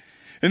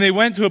 And they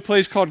went to a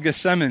place called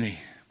Gethsemane.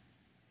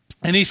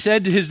 And he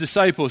said to his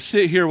disciples,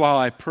 sit here while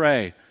I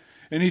pray.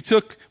 And he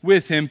took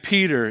with him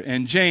Peter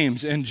and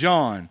James and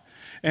John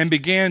and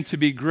began to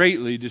be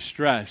greatly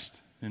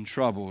distressed and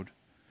troubled.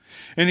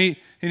 And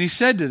he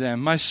said to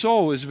them, my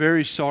soul is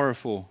very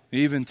sorrowful,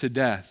 even to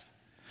death.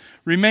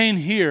 Remain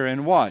here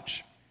and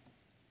watch.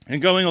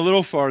 And going a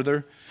little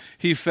farther,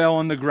 he fell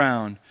on the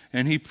ground,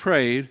 and he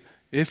prayed,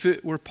 if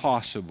it were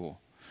possible,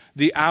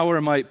 the hour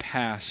might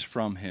pass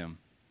from him.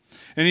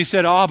 And he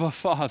said, Abba,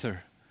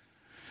 Father,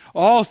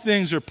 all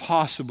things are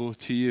possible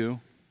to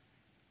you.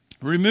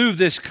 Remove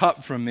this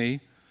cup from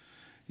me,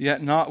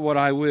 yet not what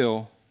I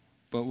will,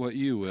 but what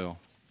you will.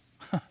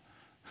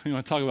 You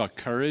want to talk about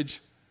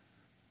courage?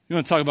 You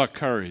want to talk about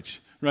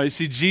courage, right?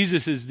 See,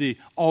 Jesus is the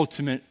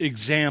ultimate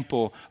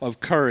example of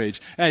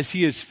courage as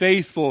he is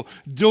faithful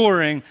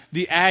during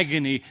the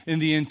agony and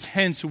the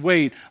intense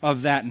weight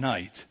of that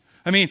night.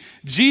 I mean,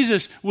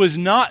 Jesus was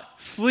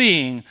not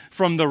fleeing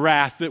from the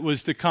wrath that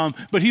was to come,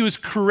 but he was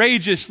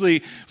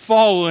courageously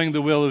following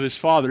the will of his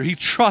Father. He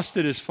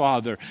trusted his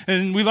Father.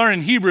 And we learn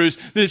in Hebrews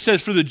that it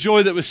says, for the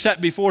joy that was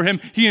set before him,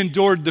 he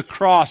endured the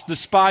cross,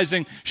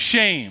 despising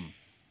shame.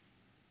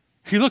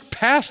 He looked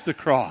past the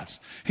cross.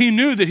 He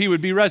knew that he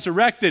would be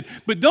resurrected.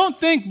 But don't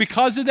think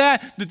because of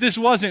that this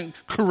wasn't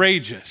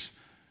courageous.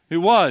 It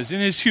was. In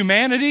his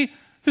humanity,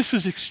 this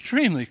was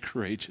extremely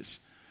courageous.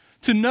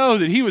 To know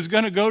that he was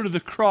going to go to the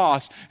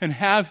cross and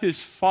have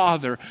his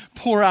Father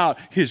pour out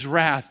his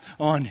wrath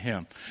on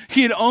him.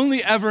 He had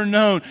only ever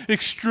known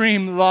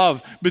extreme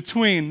love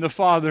between the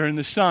Father and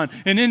the Son.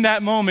 And in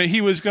that moment,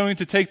 he was going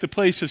to take the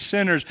place of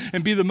sinners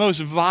and be the most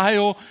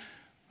vile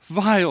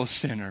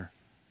sinner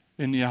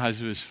in the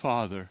eyes of his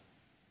Father.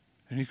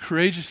 And he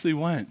courageously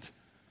went.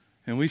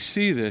 And we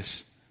see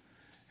this.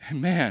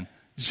 And man,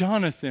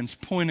 Jonathan's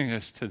pointing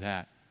us to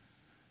that.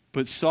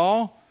 But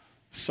Saul's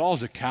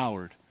a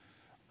coward.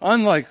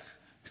 Unlike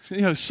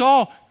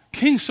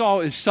King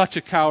Saul is such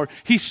a coward.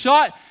 He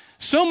sought,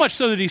 so much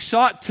so that he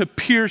sought to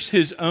pierce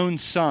his own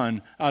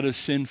son out of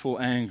sinful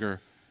anger.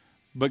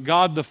 But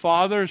God the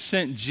Father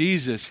sent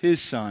Jesus,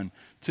 his son,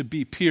 to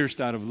be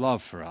pierced out of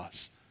love for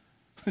us.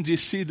 Do you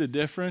see the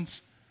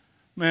difference?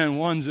 Man,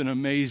 one's an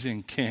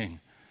amazing king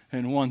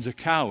and one's a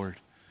coward.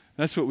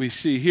 That's what we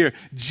see here.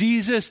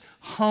 Jesus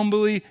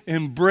humbly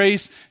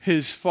embraced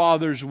his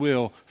Father's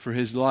will for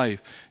his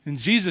life. And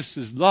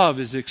Jesus' love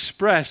is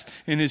expressed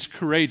in his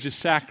courageous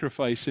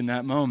sacrifice in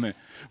that moment.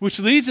 Which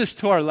leads us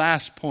to our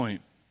last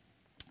point.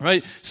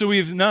 Right? So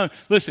we've known,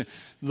 listen,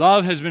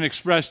 love has been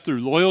expressed through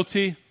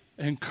loyalty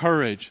and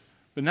courage.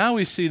 But now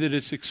we see that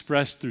it's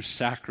expressed through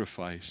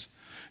sacrifice.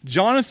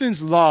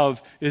 Jonathan's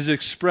love is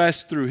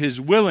expressed through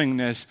his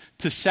willingness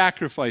to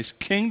sacrifice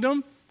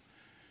kingdom,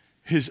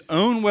 his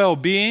own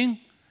well-being,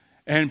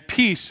 and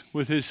peace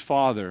with his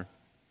father.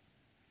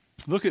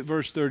 Look at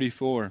verse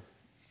 34.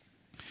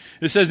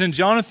 It says, "And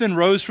Jonathan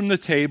rose from the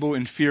table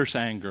in fierce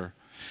anger,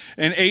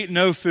 and ate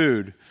no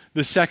food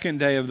the second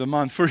day of the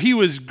month, for he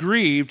was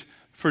grieved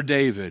for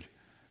David,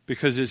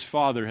 because his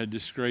father had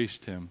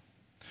disgraced him."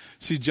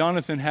 See,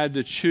 Jonathan had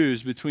to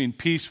choose between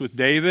peace with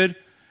David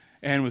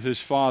and with his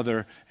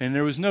father, and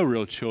there was no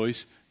real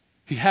choice.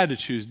 He had to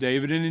choose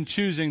David, and in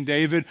choosing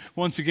David,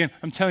 once again,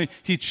 I'm telling you,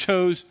 he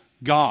chose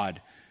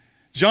God.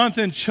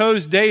 Jonathan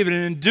chose David,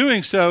 and in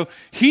doing so,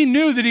 he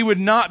knew that he would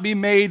not be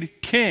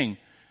made king.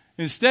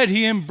 Instead,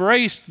 he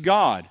embraced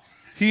God.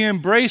 He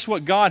embraced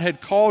what God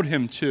had called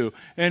him to,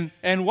 and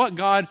what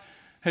God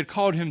had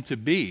called him to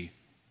be.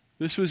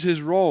 This was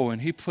his role,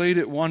 and he played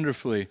it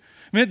wonderfully.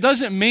 I mean, it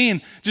doesn't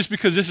mean just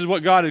because this is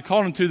what God had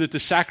called him to that the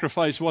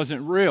sacrifice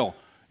wasn't real.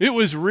 It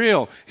was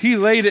real. He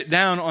laid it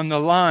down on the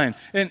line.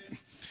 And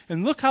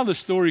look how the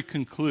story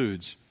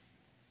concludes.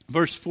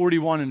 Verse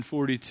 41 and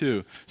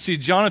 42. See,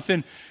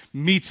 Jonathan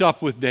meets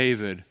up with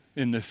David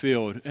in the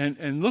field.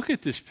 And look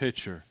at this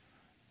picture.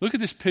 Look at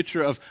this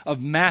picture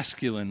of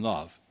masculine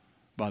love,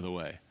 by the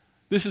way.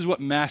 This is what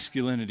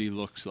masculinity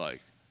looks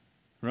like.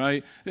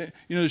 Right?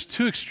 There's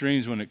two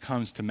extremes when it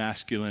comes to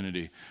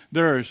masculinity.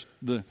 There's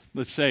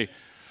let's say,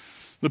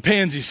 the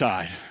pansy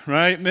side,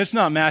 right? It's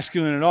not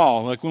masculine at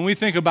all. Like when we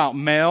think about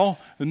male,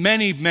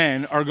 many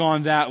men are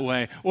gone that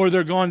way, or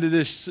they're gone to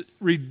this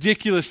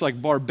ridiculous,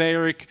 like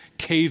barbaric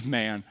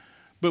caveman.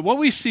 But what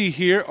we see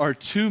here are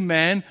two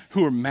men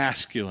who are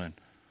masculine.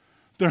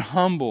 They're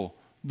humble,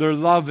 they're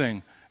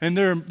loving, and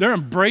they're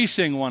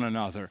embracing one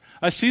another.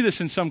 I see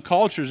this in some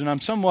cultures, and I'm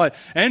somewhat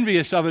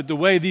envious of it, the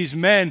way these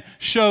men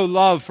show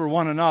love for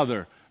one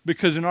another.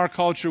 Because in our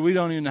culture, we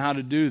don't even know how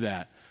to do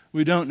that.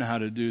 We don't know how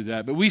to do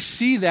that. But we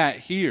see that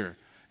here.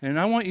 And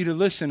I want you to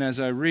listen as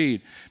I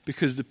read,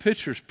 because the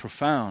picture is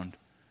profound.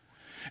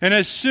 "And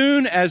as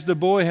soon as the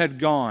boy had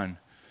gone,"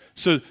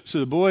 so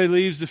the boy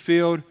leaves the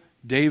field,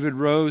 David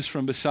rose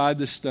from beside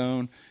the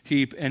stone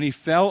heap, and he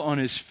fell on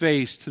his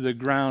face to the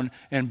ground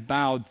and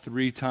bowed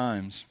 3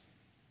 times.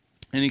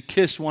 And he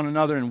kissed one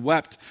another and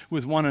wept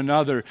with one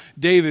another,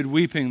 David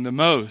weeping the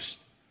most.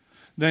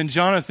 Then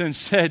Jonathan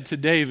said to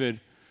David,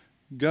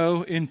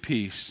 "Go in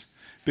peace,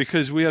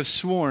 because we have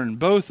sworn,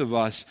 both of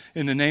us,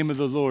 in the name of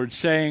the Lord,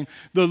 saying,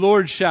 'The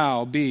Lord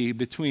shall be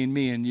between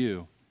me and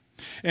you,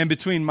 and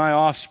between my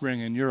offspring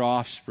and your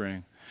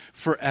offspring,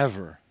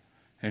 forever.'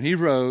 And he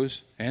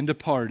rose and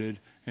departed,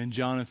 and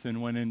Jonathan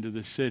went into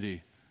the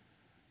city."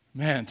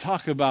 Man,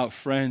 talk about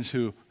friends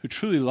who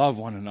truly love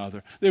one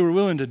another. They were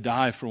willing to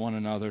die for one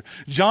another.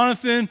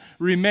 Jonathan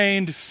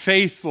remained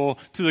faithful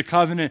to the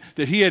covenant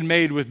that he had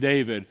made with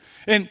David.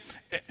 And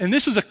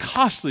this was a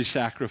costly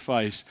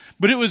sacrifice,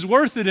 but it was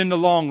worth it in the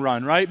long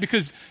run, right?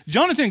 Because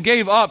Jonathan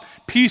gave up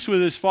peace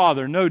with his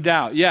father, no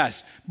doubt,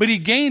 yes. But he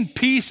gained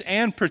peace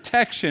and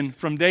protection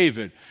from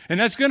David. And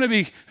that's going to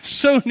be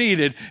so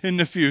needed in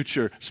the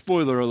future.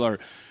 Spoiler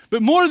alert.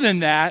 But more than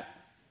that,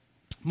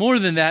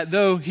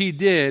 though, he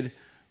did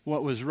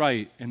what was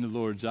right in the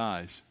Lord's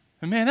eyes.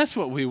 And man, that's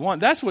what we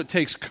want. That's what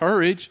takes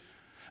courage.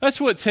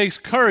 That's what takes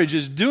courage,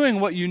 is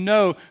doing what you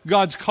know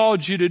God's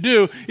called you to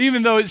do,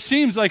 even though it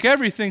seems like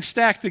everything's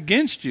stacked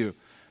against you.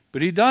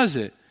 But he does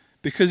it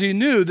because he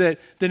knew that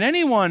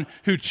anyone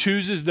who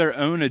chooses their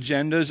own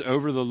agendas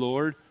over the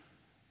Lord,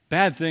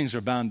 bad things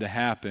are bound to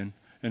happen.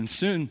 And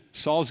soon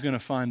Saul's going to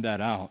find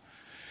that out.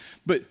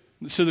 But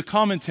so the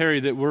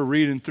commentary that we're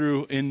reading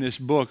through in this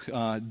book,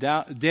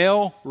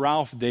 Dale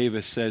Ralph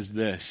Davis says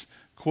this,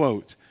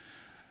 quote,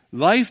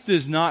 "Life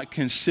does not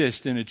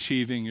consist in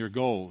achieving your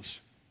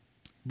goals,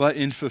 but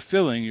in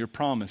fulfilling your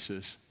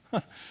promises."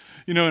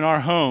 In our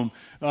home,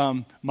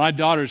 my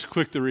daughter's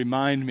quick to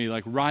remind me,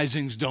 like,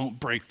 risings don't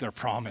break their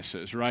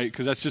promises, right?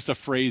 Because that's just a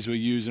phrase we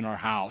use in our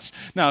house.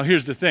 Now,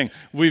 here's the thing.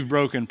 We've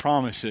broken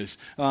promises.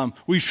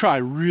 We try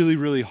really,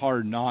 really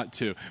hard not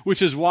to,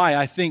 which is why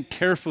I think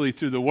carefully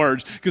through the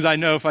words, because I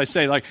know if I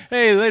say, like,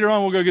 "Hey, later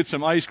on we'll go get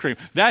some ice cream,"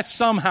 that's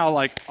somehow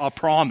like a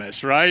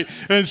promise, right?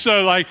 And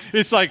so, like,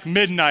 it's like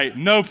midnight,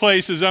 no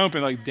place is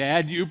open. Like,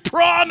 "Dad, you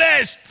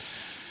promised!"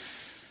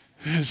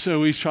 And so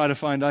we try to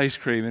find ice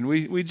cream, and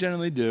we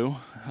generally do.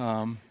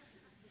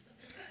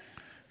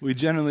 We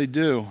generally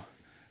do.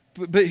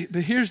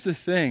 But here's the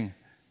thing.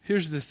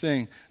 Here's the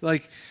thing.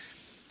 Like,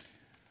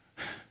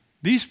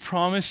 these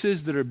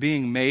promises that are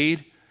being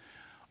made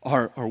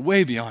are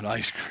way beyond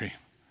ice cream.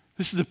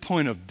 This is the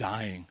point of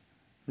dying,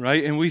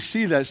 right? And we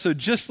see that. So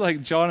just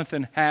like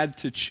Jonathan had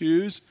to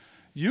choose,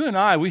 you and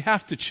I, we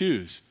have to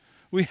choose.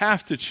 We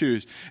have to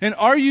choose. And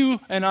are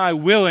you and I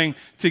willing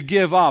to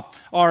give up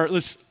our,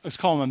 let's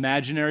call them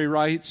imaginary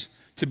rights,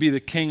 to be the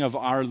king of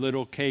our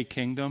little K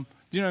kingdom?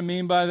 Do you know what I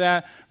mean by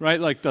that? Right?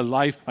 Like the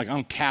life, like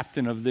I'm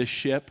captain of this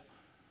ship.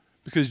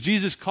 Because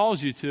Jesus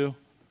calls you to.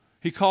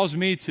 He calls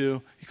me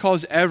to. He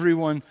calls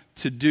everyone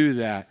to do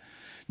that.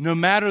 No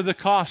matter the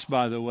cost,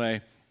 by the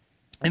way.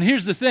 And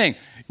here's the thing.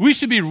 We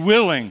should be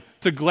willing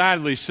to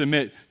gladly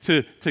submit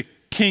to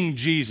King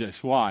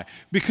Jesus. Why?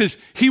 Because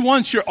he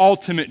wants your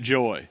ultimate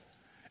joy.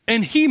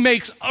 And he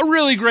makes a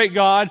really great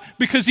God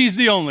because he's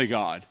the only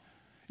God.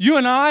 You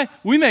and I,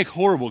 we make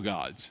horrible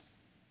gods.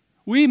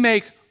 We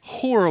make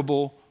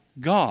horrible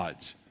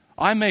gods.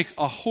 I make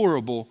a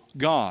horrible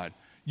God.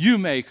 You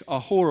make a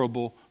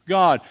horrible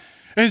God.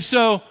 And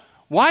so,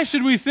 why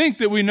should we think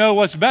that we know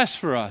what's best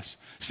for us?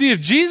 See, if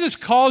Jesus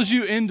calls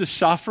you into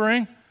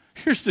suffering,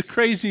 here's the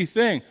crazy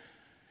thing.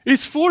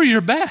 It's for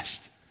your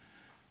best.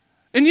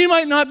 And you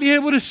might not be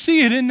able to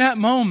see it in that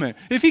moment.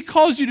 If he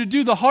calls you to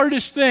do the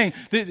hardest thing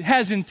that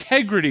has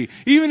integrity,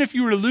 even if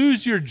you were to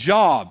lose your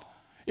job,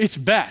 it's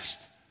best.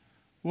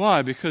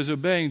 Why? Because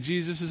obeying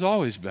Jesus is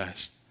always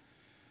best.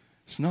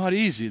 It's not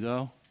easy,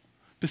 though.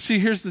 But see,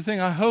 here's the thing.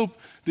 I hope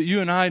that you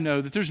and I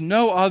know that there's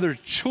no other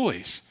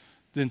choice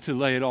than to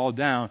lay it all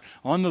down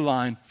on the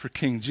line for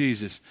King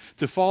Jesus.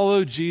 To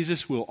follow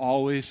Jesus will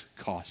always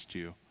cost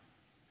you.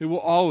 It will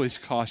always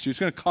cost you. It's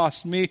going to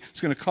cost me. It's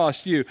going to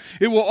cost you.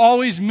 It will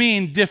always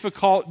mean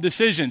difficult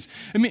decisions.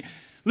 I mean,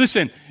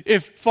 listen,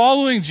 if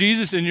following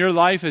Jesus in your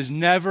life has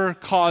never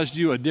caused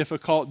you a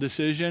difficult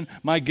decision,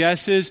 my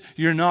guess is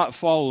you're not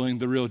following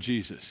the real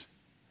Jesus.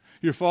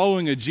 You're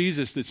following a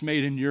Jesus that's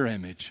made in your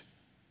image,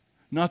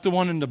 not the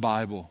one in the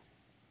Bible.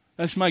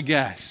 That's my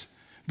guess.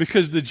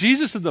 Because the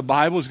Jesus of the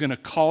Bible is going to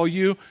call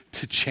you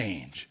to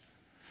change.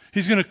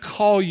 He's going to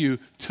call you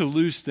to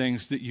lose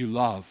things that you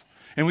love.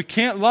 And we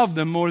can't love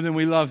them more than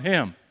we love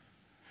him.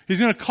 He's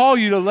going to call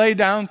you to lay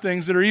down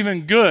things that are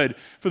even good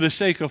for the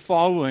sake of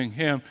following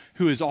him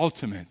who is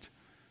ultimate.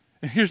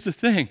 And here's the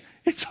thing.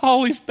 It's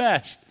always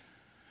best.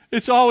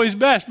 It's always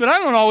best. But I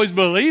don't always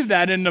believe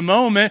that in the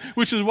moment,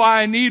 which is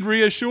why I need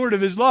reassured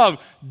of his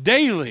love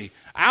daily,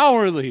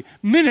 hourly,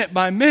 minute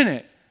by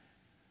minute.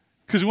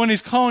 Because when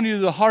he's calling you to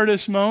the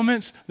hardest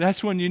moments,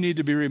 that's when you need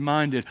to be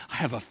reminded, I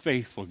have a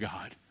faithful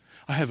God.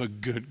 I have a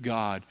good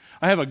God.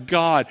 I have a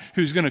God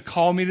who's going to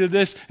call me to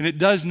this, and it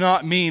does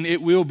not mean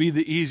it will be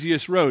the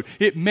easiest road.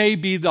 It may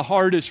be the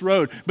hardest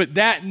road, but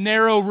that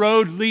narrow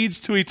road leads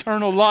to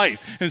eternal life,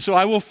 and so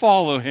I will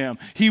follow him.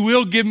 He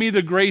will give me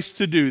the grace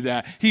to do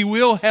that. He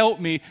will help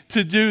me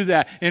to do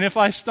that, and if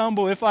I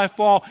stumble, if I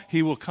fall,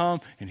 he will come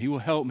and he will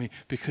help me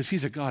because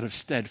he's a God of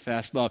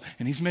steadfast love,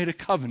 and he's made a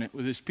covenant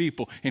with his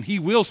people, and he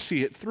will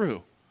see it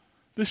through.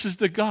 This is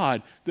the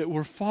God that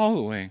we're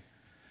following.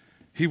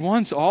 He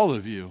wants all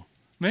of you.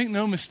 Make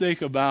no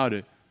mistake about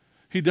it.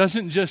 He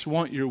doesn't just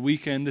want your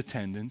weekend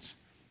attendance.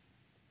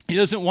 He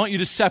doesn't want you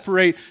to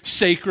separate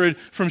sacred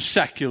from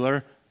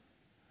secular.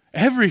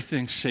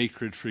 Everything's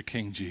sacred for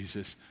King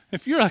Jesus.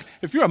 If you're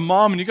a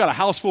mom and you got a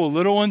house full of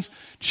little ones,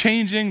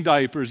 changing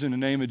diapers in the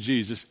name of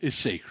Jesus is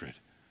sacred.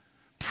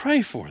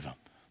 Pray for them.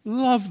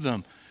 Love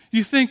them.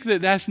 You think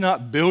that that's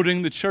not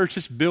building the church?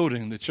 It's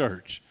building the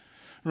church,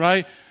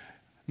 right?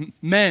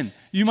 Men,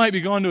 you might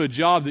be going to a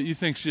job that you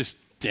think's just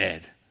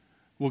dead.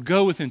 Well,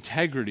 go with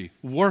integrity,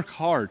 work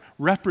hard,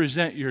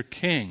 represent your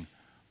king.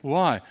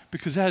 Why?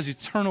 Because it has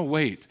eternal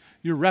weight.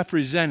 You're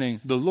representing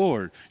the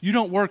Lord. You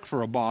don't work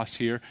for a boss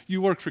here. You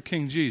work for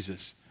King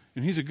Jesus,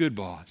 and he's a good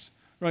boss.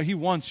 Right? He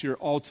wants your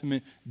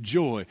ultimate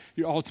joy,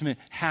 your ultimate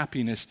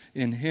happiness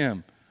in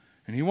him.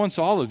 And he wants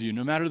all of you,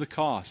 no matter the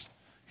cost.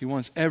 He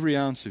wants every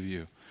ounce of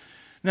you.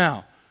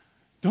 Now,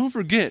 don't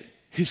forget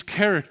his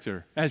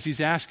character as he's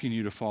asking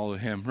you to follow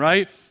him,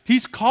 right?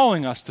 He's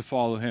calling us to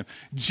follow him.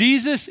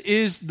 Jesus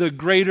is the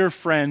greater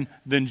friend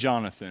than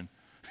Jonathan.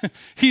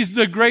 He's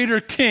the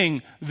greater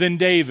king than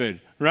David,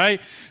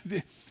 right?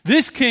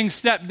 This king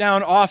stepped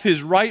down off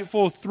his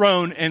rightful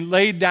throne and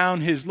laid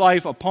down his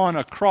life upon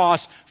a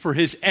cross for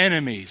his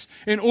enemies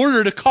in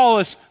order to call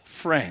us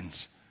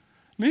friends.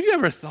 I mean, have you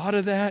ever thought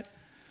of that?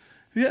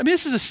 I mean,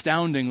 this is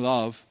astounding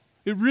love.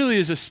 It really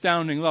is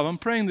astounding love. I'm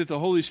praying that the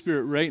Holy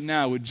Spirit right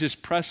now would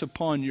just press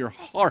upon your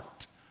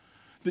heart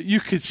that you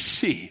could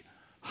see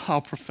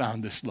how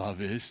profound this love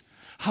is,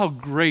 how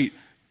great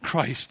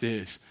Christ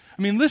is.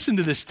 I mean, listen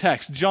to this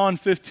text. John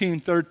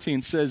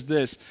 15:13 says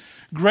this,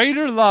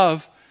 "Greater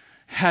love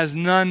has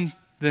none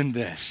than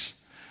this,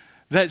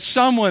 that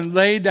someone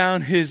lay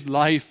down his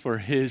life for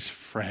his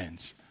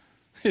friends."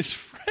 His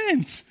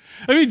friends.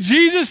 I mean,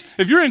 Jesus,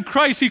 if you're in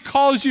Christ, he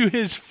calls you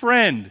his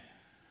friend.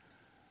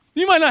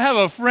 You might not have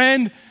a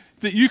friend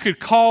that you could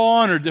call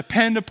on or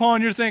depend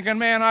upon. You're thinking,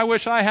 man, I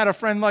wish I had a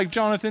friend like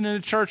Jonathan in the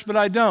church, but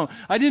I don't.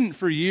 I didn't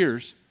for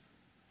years.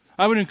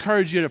 I would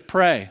encourage you to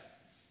pray.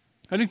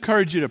 I'd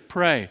encourage you to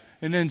pray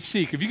and then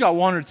seek. If you got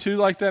one or two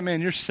like that,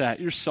 man, you're set.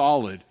 You're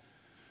solid.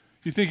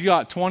 If you think you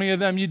got 20 of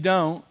them, you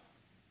don't.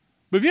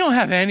 But if you don't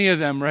have any of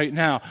them right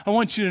now, I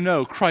want you to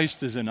know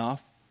Christ is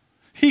enough.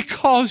 He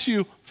calls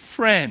you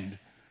friend.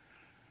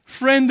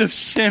 Friend of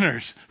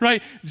sinners,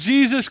 right?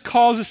 Jesus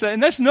calls us that.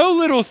 And that's no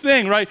little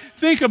thing, right?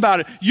 Think about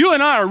it. You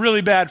and I are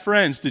really bad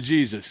friends to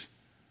Jesus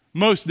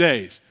most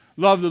days.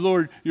 Love the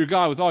Lord your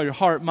God with all your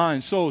heart,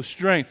 mind, soul,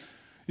 strength.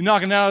 You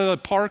knocking out of the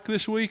park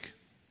this week?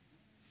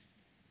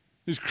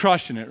 He's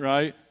crushing it,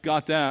 right?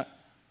 Got that.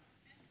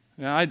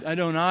 Yeah, I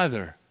don't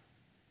either.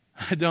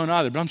 I don't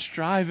either, but I'm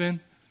striving.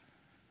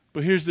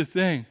 But here's the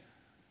thing.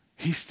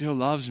 He still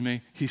loves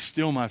me. He's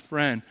still my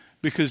friend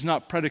because it's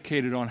not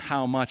predicated on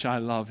how much I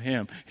love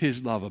him.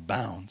 His love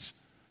abounds.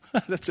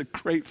 That's a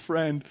great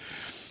friend.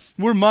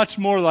 We're much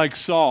more like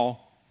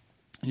Saul,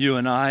 you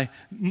and I.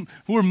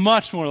 We're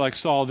much more like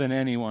Saul than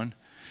anyone.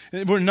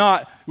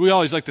 We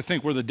always like to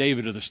think we're the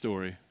David of the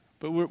story,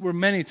 but we're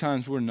many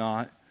times we're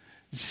not.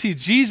 See,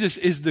 Jesus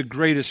is the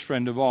greatest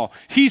friend of all.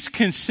 He's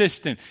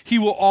consistent. He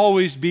will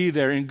always be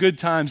there in good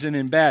times and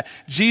in bad.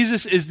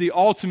 Jesus is the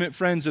ultimate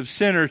friend of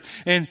sinners,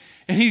 and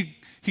he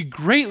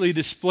greatly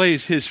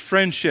displays his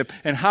friendship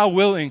and how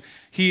willing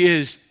he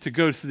is to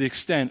go to the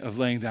extent of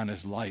laying down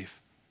his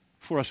life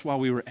for us while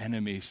we were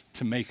enemies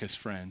to make us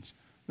friends.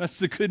 That's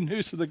the good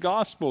news of the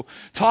gospel.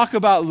 Talk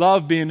about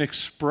love being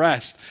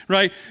expressed,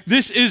 right?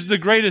 This is the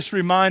greatest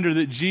reminder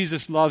that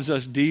Jesus loves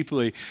us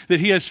deeply, that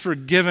he has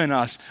forgiven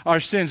us our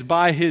sins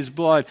by his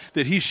blood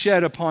that he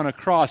shed upon a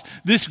cross.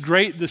 This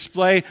great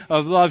display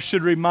of love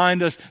should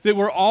remind us that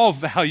we're all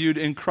valued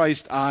in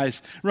Christ's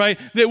eyes, right?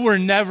 That we're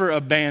never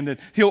abandoned.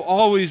 He'll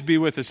always be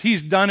with us.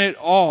 He's done it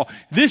all.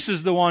 This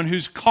is the one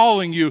who's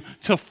calling you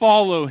to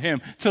follow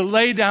him, to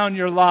lay down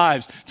your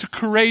lives, to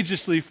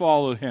courageously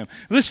follow him.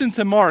 Listen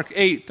to Mark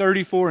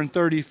 8:34 and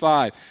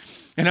 35.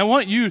 And I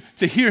want you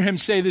to hear him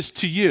say this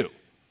to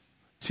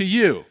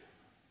you,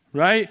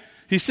 right?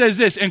 He says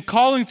this, and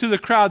calling to the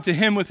crowd to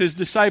him with his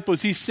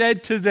disciples, he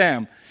said to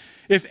them,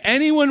 if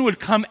anyone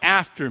would come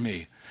after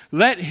me,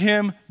 let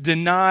him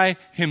deny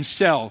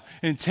himself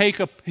and take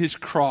up his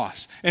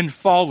cross and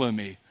follow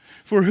me.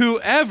 For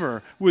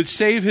whoever would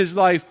save his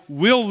life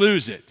will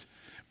lose it.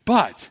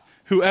 But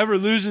whoever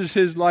loses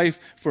his life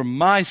for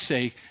my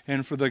sake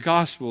and for the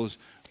gospel's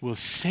will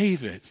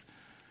save it.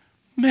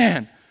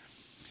 Man,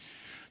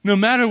 no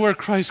matter where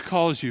Christ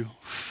calls you,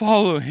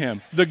 follow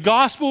him. The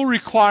gospel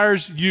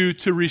requires you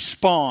to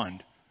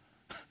respond.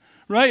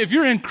 Right? If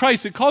you're in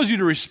Christ, it calls you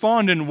to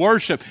respond in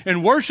worship.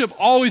 And worship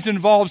always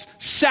involves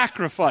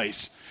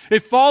sacrifice.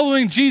 If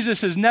following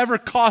Jesus is never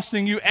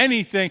costing you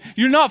anything,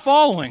 you're not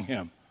following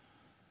him.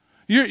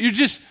 You're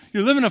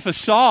living a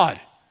facade.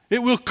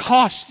 It will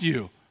cost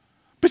you.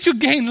 But you'll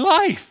gain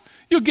life.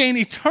 You'll gain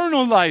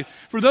eternal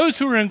life. For those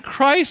who are in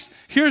Christ,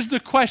 here's the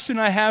question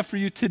I have for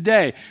you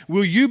today.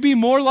 Will you be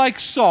more like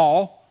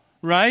Saul,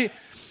 right,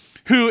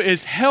 who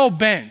is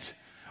hell-bent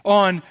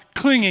on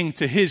clinging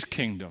to his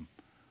kingdom?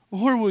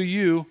 Or will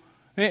you,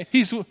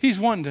 he's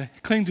wanting to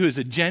cling to his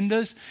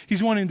agendas.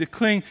 He's wanting to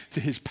cling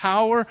to his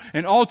power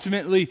and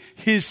ultimately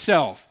his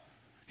self.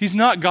 He's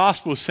not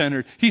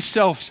gospel-centered. He's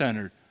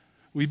self-centered.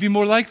 Will you be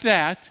more like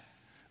that?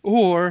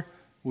 Or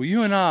will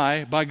you and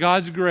I, by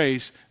God's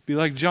grace, be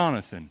like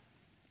Jonathan,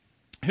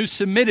 who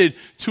submitted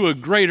to a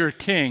greater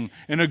king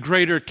and a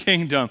greater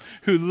kingdom,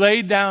 who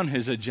laid down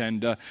his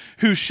agenda,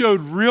 who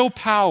showed real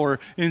power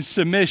in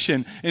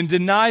submission and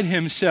denied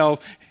himself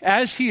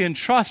as he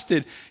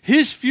entrusted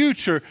his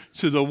future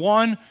to the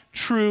one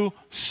true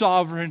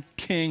sovereign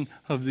king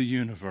of the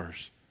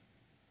universe.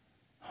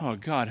 Oh,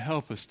 God,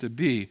 help us to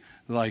be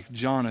like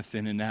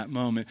Jonathan in that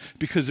moment,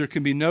 because there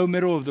can be no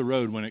middle of the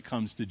road when it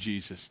comes to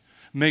Jesus.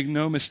 Make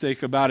no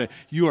mistake about it.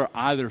 You are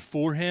either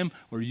for him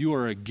or you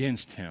are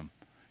against him.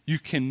 You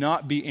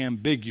cannot be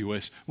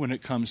ambiguous when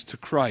it comes to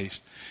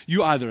Christ.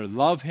 You either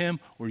love him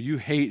or you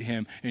hate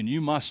him, and you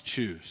must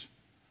choose.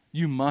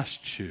 You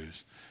must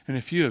choose. And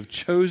if you have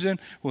chosen,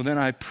 well, then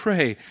I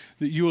pray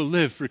that you will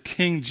live for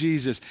King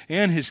Jesus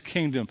and his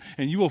kingdom,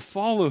 and you will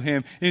follow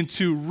him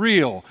into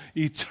real,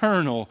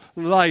 eternal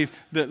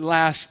life that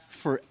lasts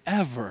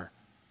forever.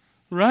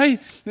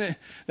 Right?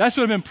 That's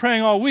what I've been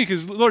praying all week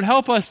is, Lord,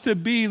 help us to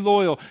be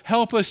loyal.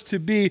 Help us to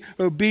be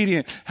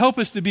obedient. Help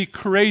us to be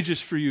courageous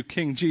for you,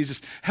 King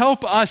Jesus.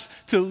 Help us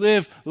to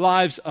live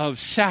lives of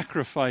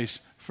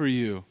sacrifice for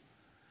you.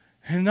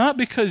 And not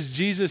because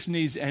Jesus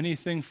needs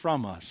anything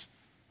from us.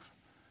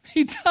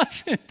 He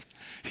doesn't.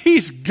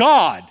 He's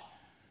God.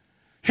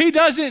 He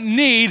doesn't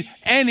need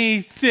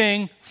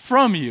anything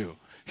from you.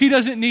 He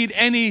doesn't need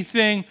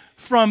anything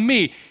from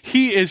me.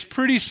 He is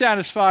pretty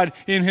satisfied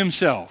in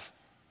himself.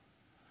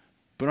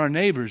 But our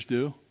neighbors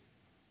do.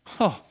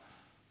 Oh,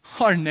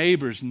 our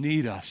neighbors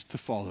need us to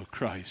follow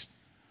Christ.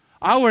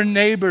 Our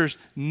neighbors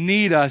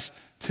need us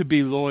to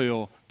be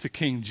loyal to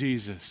King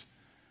Jesus.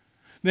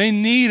 They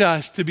need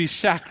us to be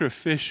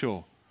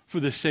sacrificial for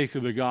the sake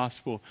of the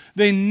gospel.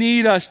 They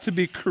need us to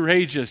be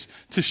courageous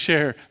to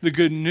share the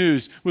good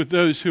news with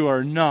those who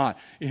are not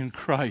in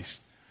Christ.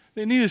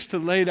 They need us to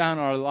lay down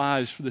our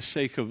lives for the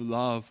sake of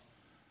love,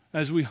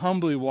 as we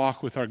humbly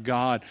walk with our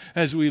God,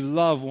 as we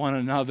love one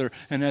another,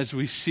 and as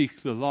we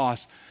seek the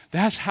lost.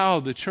 That's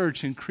how the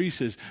church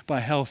increases,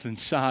 by health and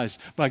size,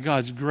 by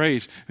God's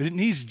grace. But it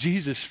needs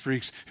Jesus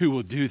freaks who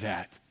will do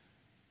that.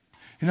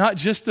 And not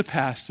just the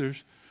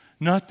pastors,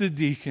 not the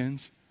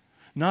deacons,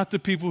 not the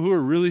people who are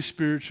really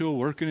spiritual,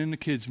 working in the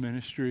kids'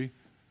 ministry.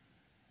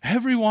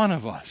 Every one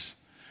of us.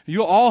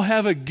 You all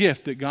have a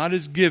gift that God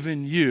has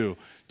given you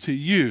to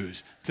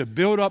use to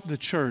build up the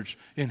church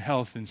in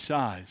health and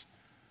size.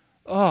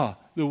 Oh,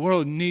 the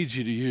world needs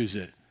you to use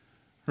it,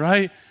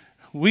 right?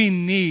 We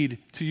need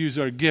to use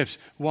our gifts.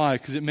 Why?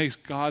 Because it makes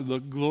God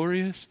look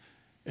glorious,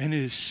 and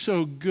it is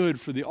so good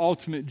for the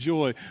ultimate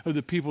joy of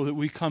the people that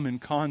we come in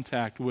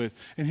contact with.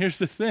 And here's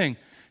the thing.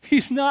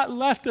 He's not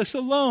left us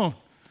alone.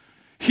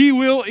 He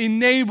will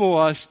enable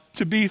us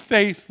to be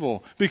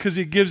faithful because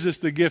he gives us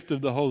the gift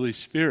of the Holy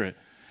Spirit.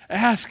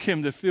 Ask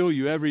him to fill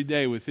you every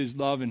day with his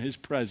love and his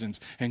presence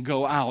and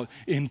go out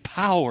in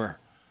power.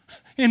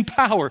 In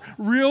power,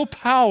 real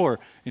power.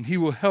 And he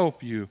will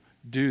help you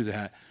do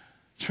that.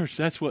 Church,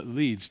 that's what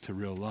leads to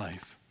real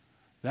life.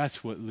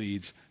 That's what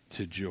leads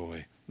to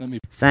joy.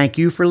 Thank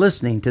you for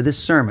listening to this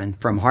sermon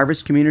from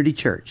Harvest Community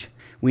Church.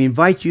 We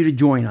invite you to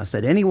join us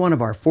at any one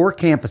of our 4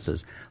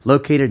 campuses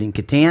located in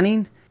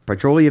Kittanning,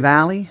 Petrolia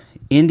Valley,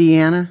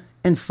 Indiana,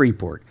 and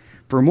Freeport.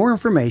 For more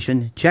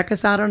information, check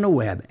us out on the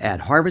web at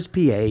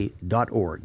harvestpa.org.